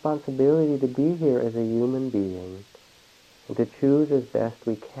taking responsibility to be here as a human being and to choose as best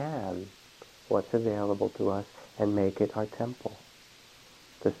we can what's available to us and make it our temple.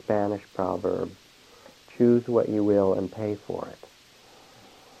 The Spanish proverb, choose what you will and pay for it.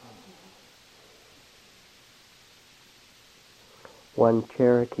 One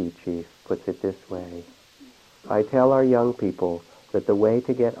Cherokee chief puts it this way, I tell our young people that the way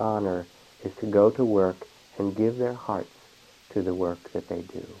to get honor is to go to work and give their hearts to the work that they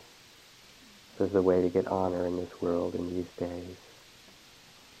do. This is the way to get honor in this world in these days.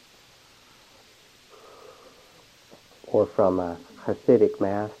 Or from a Hasidic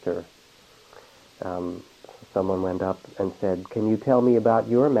master, someone went up and said, can you tell me about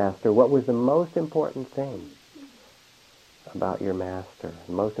your master? What was the most important thing about your master?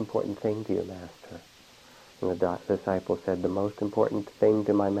 The most important thing to your master? And the disciple said, the most important thing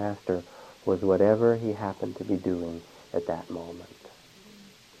to my master was whatever he happened to be doing at that moment.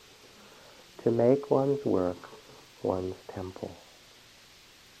 To make one's work one's temple.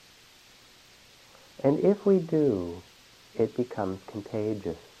 And if we do, it becomes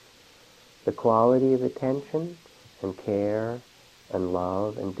contagious. The quality of attention and care and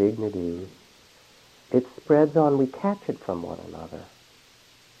love and dignity, it spreads on. We catch it from one another.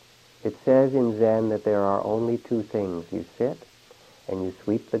 It says in Zen that there are only two things. You sit and you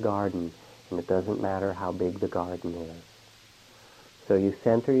sweep the garden, and it doesn't matter how big the garden is. So you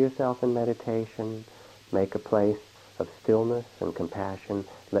center yourself in meditation, make a place of stillness and compassion,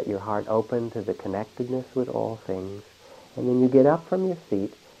 let your heart open to the connectedness with all things, and then you get up from your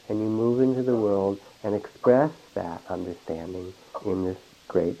seat and you move into the world and express that understanding in this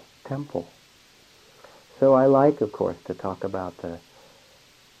great temple. So I like, of course, to talk about the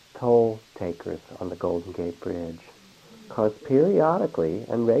toll takers on the Golden Gate Bridge. because periodically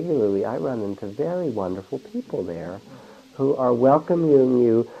and regularly I run into very wonderful people there who are welcoming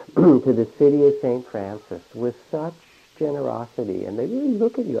you to the city of St. Francis with such generosity, and they really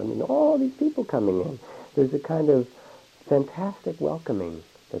look at you. I mean, all these people coming in. There's a kind of fantastic welcoming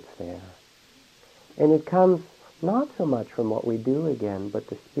that's there. And it comes not so much from what we do again, but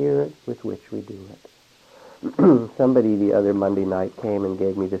the spirit with which we do it. Somebody the other Monday night came and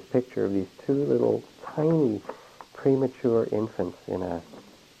gave me this picture of these two little tiny premature infants in a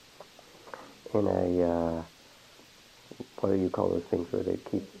what do you call those things where they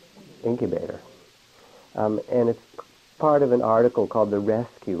keep incubator? And it's part of an article called The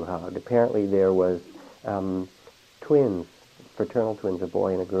Rescue Hug. Apparently there was twins, fraternal twins, a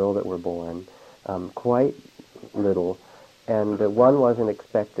boy and a girl that were born, quite little, and one wasn't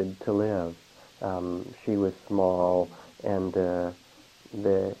expected to live. She was small, and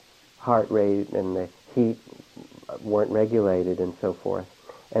the heart rate and the heat weren't regulated and so forth.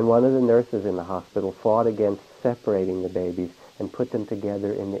 And one of the nurses in the hospital fought against separating the babies and put them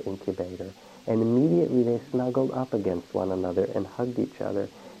together in the incubator. And immediately they snuggled up against one another and hugged each other.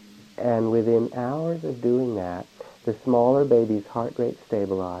 And within hours of doing that, the smaller baby's heart rate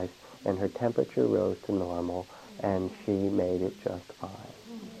stabilized and her temperature rose to normal, and she made it just fine.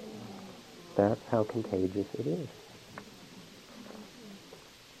 That's how contagious it is.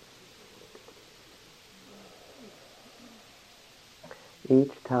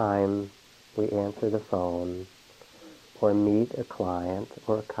 Each time we answer the phone, or meet a client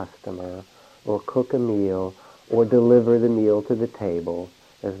or a customer, or cook a meal, or deliver the meal to the table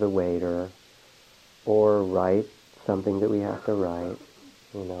as the waiter, or write something that we have to write,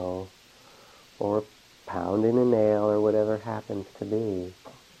 or pound in a nail, or whatever happens to be,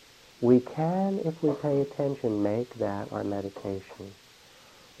 we can, if we pay attention, make that our meditation.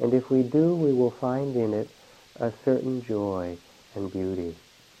 And if we do, we will find in it a certain joy and beauty.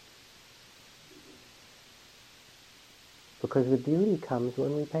 Because the beauty comes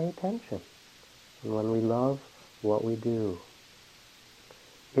when we pay attention and when we love what we do.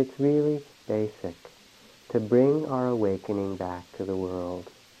 It's really basic to bring our awakening back to the world.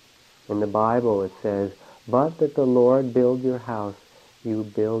 In the Bible it says, "But that the Lord build your house, you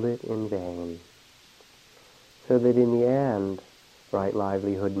build it in vain." So that in the end, right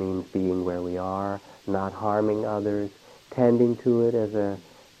livelihood means being where we are, not harming others, tending to it as a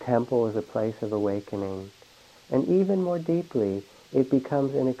temple, as a place of awakening. And even more deeply, it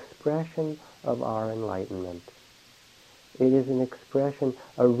becomes an expression of our enlightenment. It is an expression,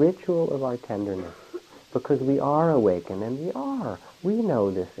 a ritual of our tenderness, because we are awakened, and we are. We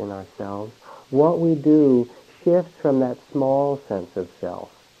know this in ourselves. What we do shifts from that small sense of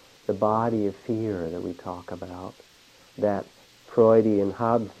self, the body of fear that we talk about, that Freudian,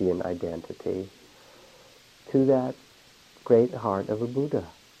 Hobbesian identity, to that great heart of a Buddha,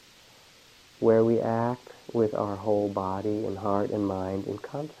 where we act with our whole body and heart and mind in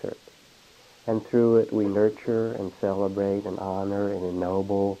concert. And through it we nurture and celebrate and honor and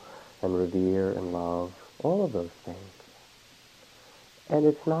ennoble and revere and love, all of those things. And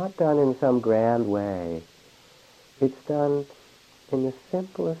it's not done in some grand way. It's done in the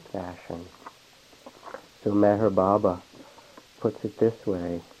simplest fashion. So Meher Baba puts it this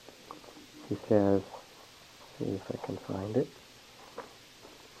way. He says, see if I can find it.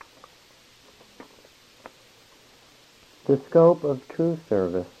 The scope of true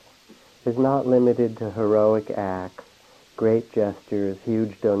service is not limited to heroic acts, great gestures,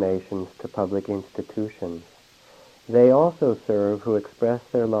 huge donations to public institutions. They also serve who express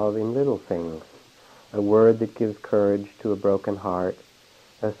their love in little things, a word that gives courage to a broken heart,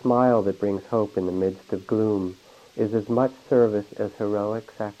 a smile that brings hope in the midst of gloom, is as much service as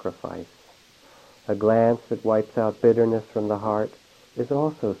heroic sacrifice. A glance that wipes out bitterness from the heart is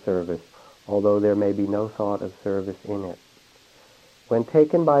also service, although there may be no thought of service in it. When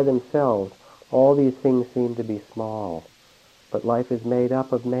taken by themselves, all these things seem to be small, but life is made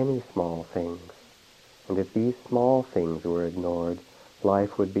up of many small things. And if these small things were ignored,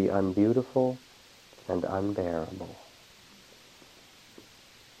 life would be unbeautiful and unbearable.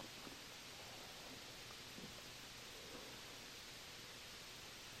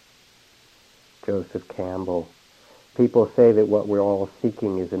 Joseph Campbell. People say that what we're all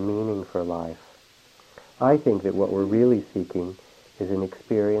seeking is a meaning for life. I think that what we're really seeking is an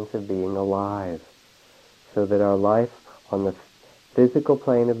experience of being alive, so that our life on the physical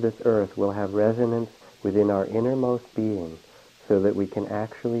plane of this earth will have resonance within our innermost being, so that we can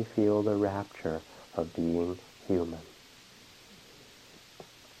actually feel the rapture of being human.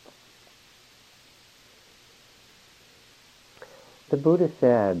 The Buddha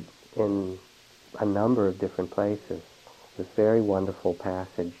said in a number of different places this very wonderful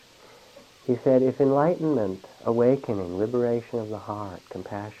passage. He said, if enlightenment, awakening, liberation of the heart,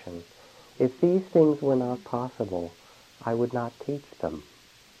 compassion, if these things were not possible, I would not teach them.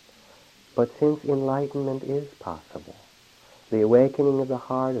 But since enlightenment is possible, the awakening of the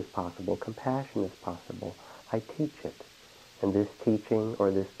heart is possible, compassion is possible, I teach it. And this teaching, or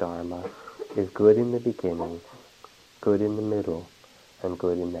this Dharma, is good in the beginning, good in the middle, and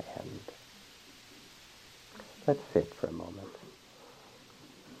good in the end. Let's sit for a moment.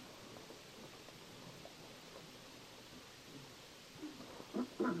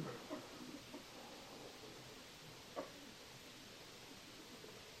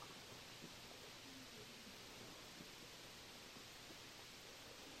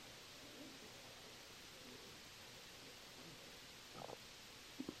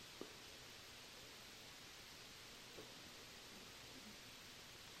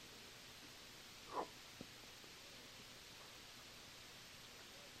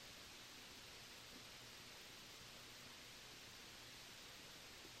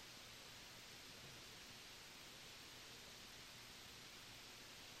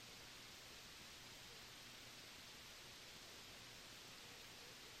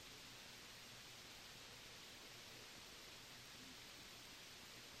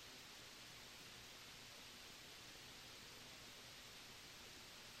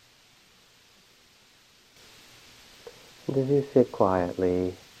 And as you sit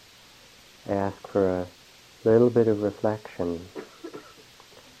quietly, ask for a little bit of reflection.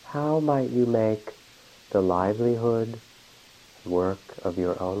 How might you make the livelihood, work of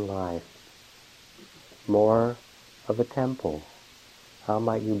your own life more of a temple? How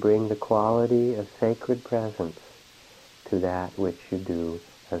might you bring the quality of sacred presence to that which you do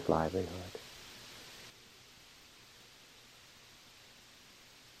as livelihood?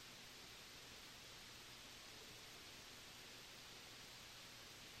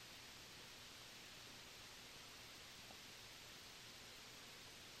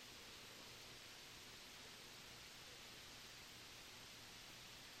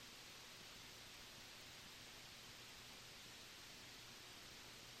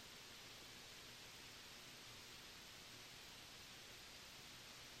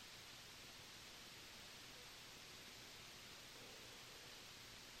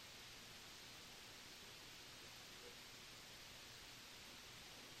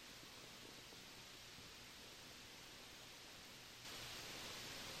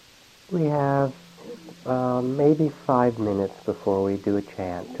 We have maybe 5 minutes before we do a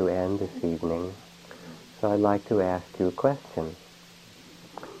chant to end this evening. So I'd like to ask you a question.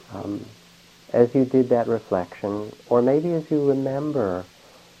 As you did that reflection, or maybe as you remember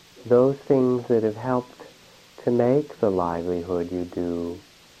those things that have helped to make the livelihood you do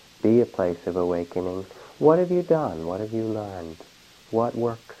be a place of awakening, what have you done? What have you learned? What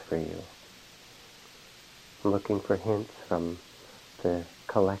works for you? I'm looking for hints from the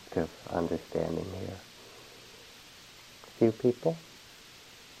collective understanding here. Few people?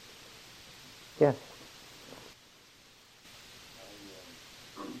 Yes.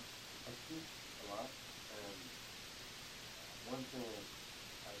 I think a lot, and one thing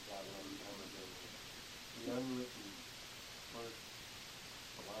I got a long time ago was the unwritten first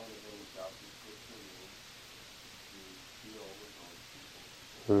line of any job description is to deal with those people.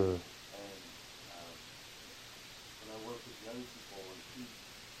 Hmm. And when I work with young people and teach,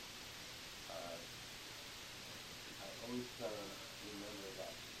 I always try to remember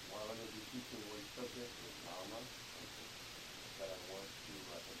that while I'm going to be teaching one subject, Nirvana, that I want to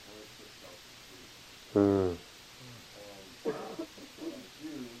enhance the self-esteem. Hmm. And what I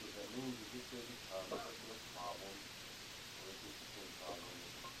do is that means if there's a conflict or a problem or a discipline problem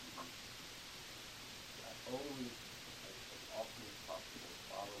with the student, I always, as often as possible,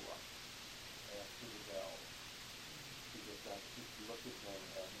 follow up after the bell to get that, just look at them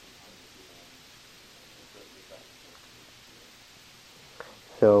after coming to them and sort of get that sense of experience.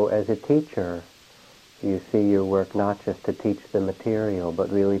 So as a teacher, you see your work not just to teach the material, but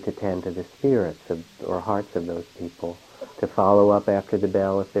really to tend to the spirits of, or hearts of those people, to follow up after the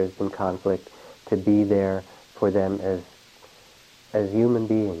bell if there's been conflict, to be there for them as human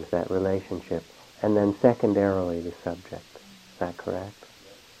beings, that relationship, and then secondarily the subject. Is that correct?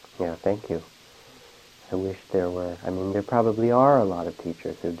 Yeah, thank you. I wish there were, there probably are a lot of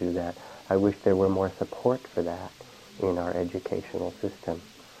teachers who do that. I wish there were more support for that in our educational system.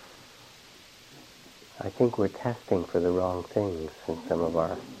 I think we're testing for the wrong things in some of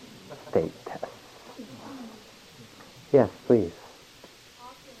our state tests. Yes, please.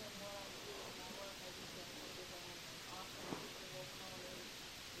 Often in what I do in my work, I do gentle development. Often people will call me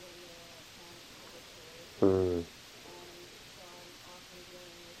really ill or panic habitually. Mm. And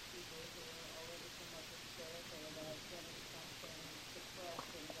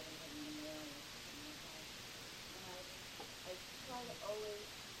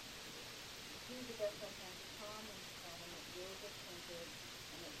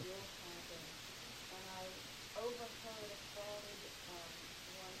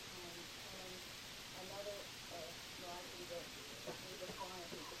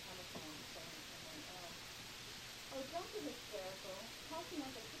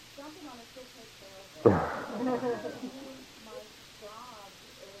take care of that. My job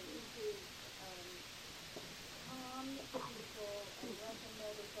is to calm the people and let them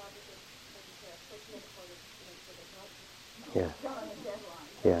know their job is taken care of, especially for the job Yes. on a deadline.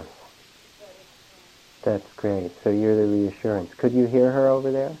 Yes. But it's, That's great. So you're the reassurance. Could you hear her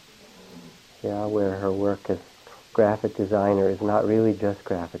over there? Yeah, where her work as graphic designer is not really just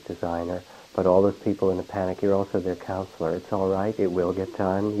graphic designer, but all those people in a panic, you're also their counselor. It's all right. It will get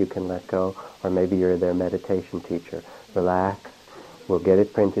done. You can let go. Or maybe you're their meditation teacher. Relax. We'll get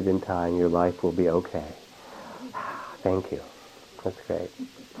it printed in time. Your life will be okay. Thank you. That's great.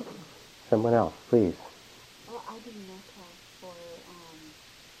 Someone else, please. Well, I do mentor for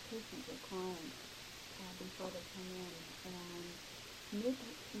patients or clients before they come in, and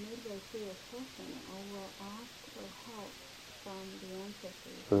midway through a session, I will ask for help from the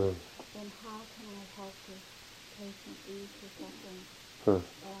ancestors. And how can I help this patient ease the suffering?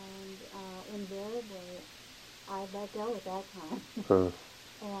 And invariably, I let go at that time.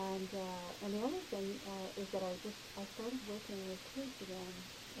 And the other thing is that I started working with kids again,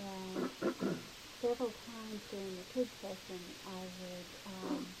 and several times during the kids session, I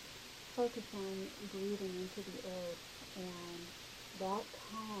would focus on breathing into the earth, and that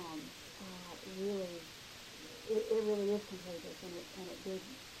calm really, it really is contagious, and it did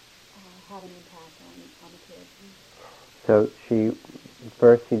have an impact on the kids. So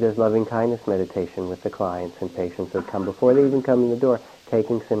she does loving kindness meditation with the clients and patients that come before they even come in the door,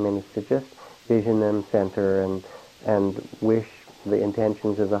 taking some minutes to just vision them, center, and wish the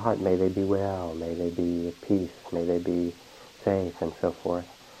intentions of the heart. May they be well, may they be at peace, may they be safe, and so forth.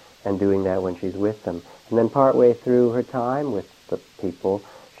 And doing that when she's with them. And then partway through her time with the people,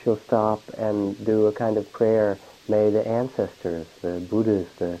 she'll stop and do a kind of prayer. May the ancestors, the Buddhas,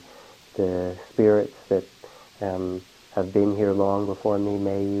 the spirits that have been here long before me,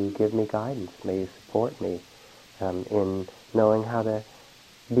 may you give me guidance, may you support me in knowing how to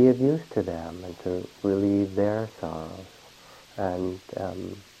be of use to them and to relieve their sorrows. And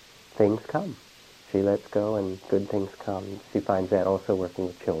things come. She lets go and good things come. She finds that also working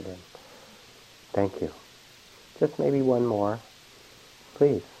with children. Thank you. Just maybe one more.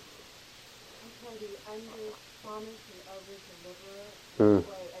 Please. I try to under-promise and over-deliver. That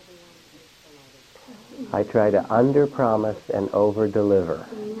way everyone is delighted. I try to under-promise and over-deliver.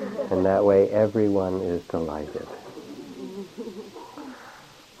 And that way everyone is delighted.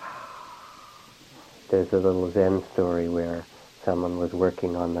 There's a little Zen story where someone was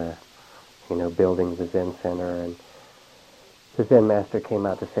working on the, building the Zen center, and the Zen master came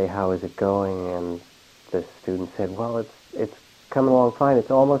out to say, how is it going? And the student said, well, it's coming along fine.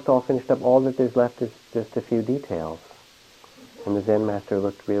 It's almost all finished up. All that there's left is just a few details. And the Zen master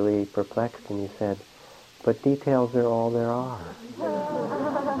looked really perplexed, and he said, but details are all there are.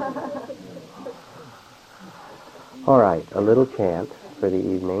 All right, a little chant for the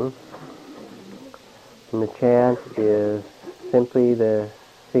evening. And the chant is simply the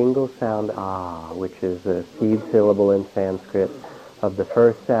single sound ah, which is the seed syllable in Sanskrit of the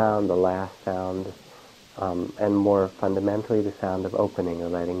first sound, the last sound, and more fundamentally the sound of opening or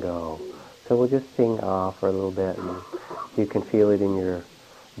letting go. So we'll just sing ah for a little bit, and you can feel it in your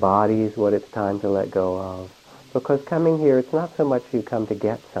bodies what it's time to let go of. Because coming here, it's not so much you come to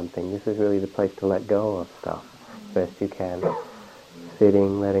get something. This is really the place to let go of stuff as best you can.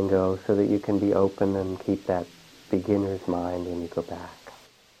 Sitting, letting go, so that you can be open and keep that beginner's mind when you go back.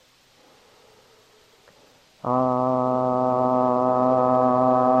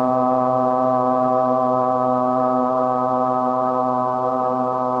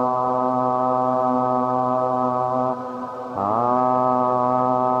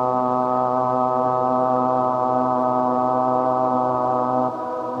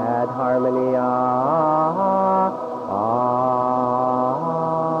 Add harmony.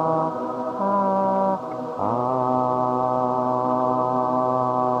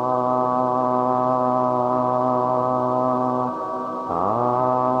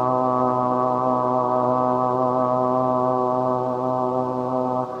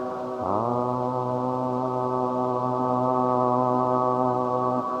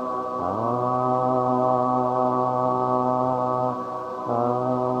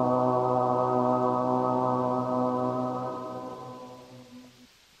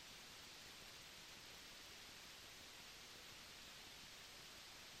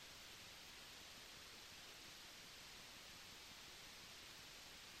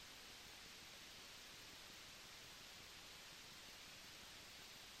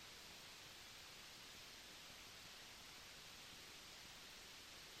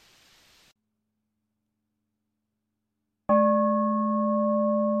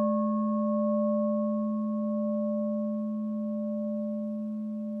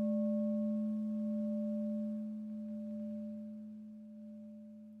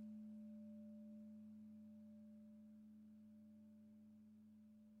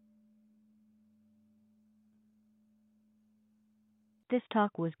 This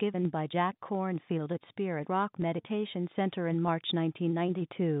talk was given by Jack Kornfield at Spirit Rock Meditation Center in March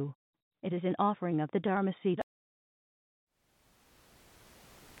 1992. It is an offering of the Dharma Seed.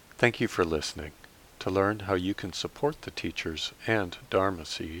 Thank you for listening. To learn how you can support the teachers and Dharma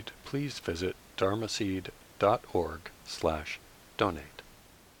Seed, please visit dharmaseed.org/donate.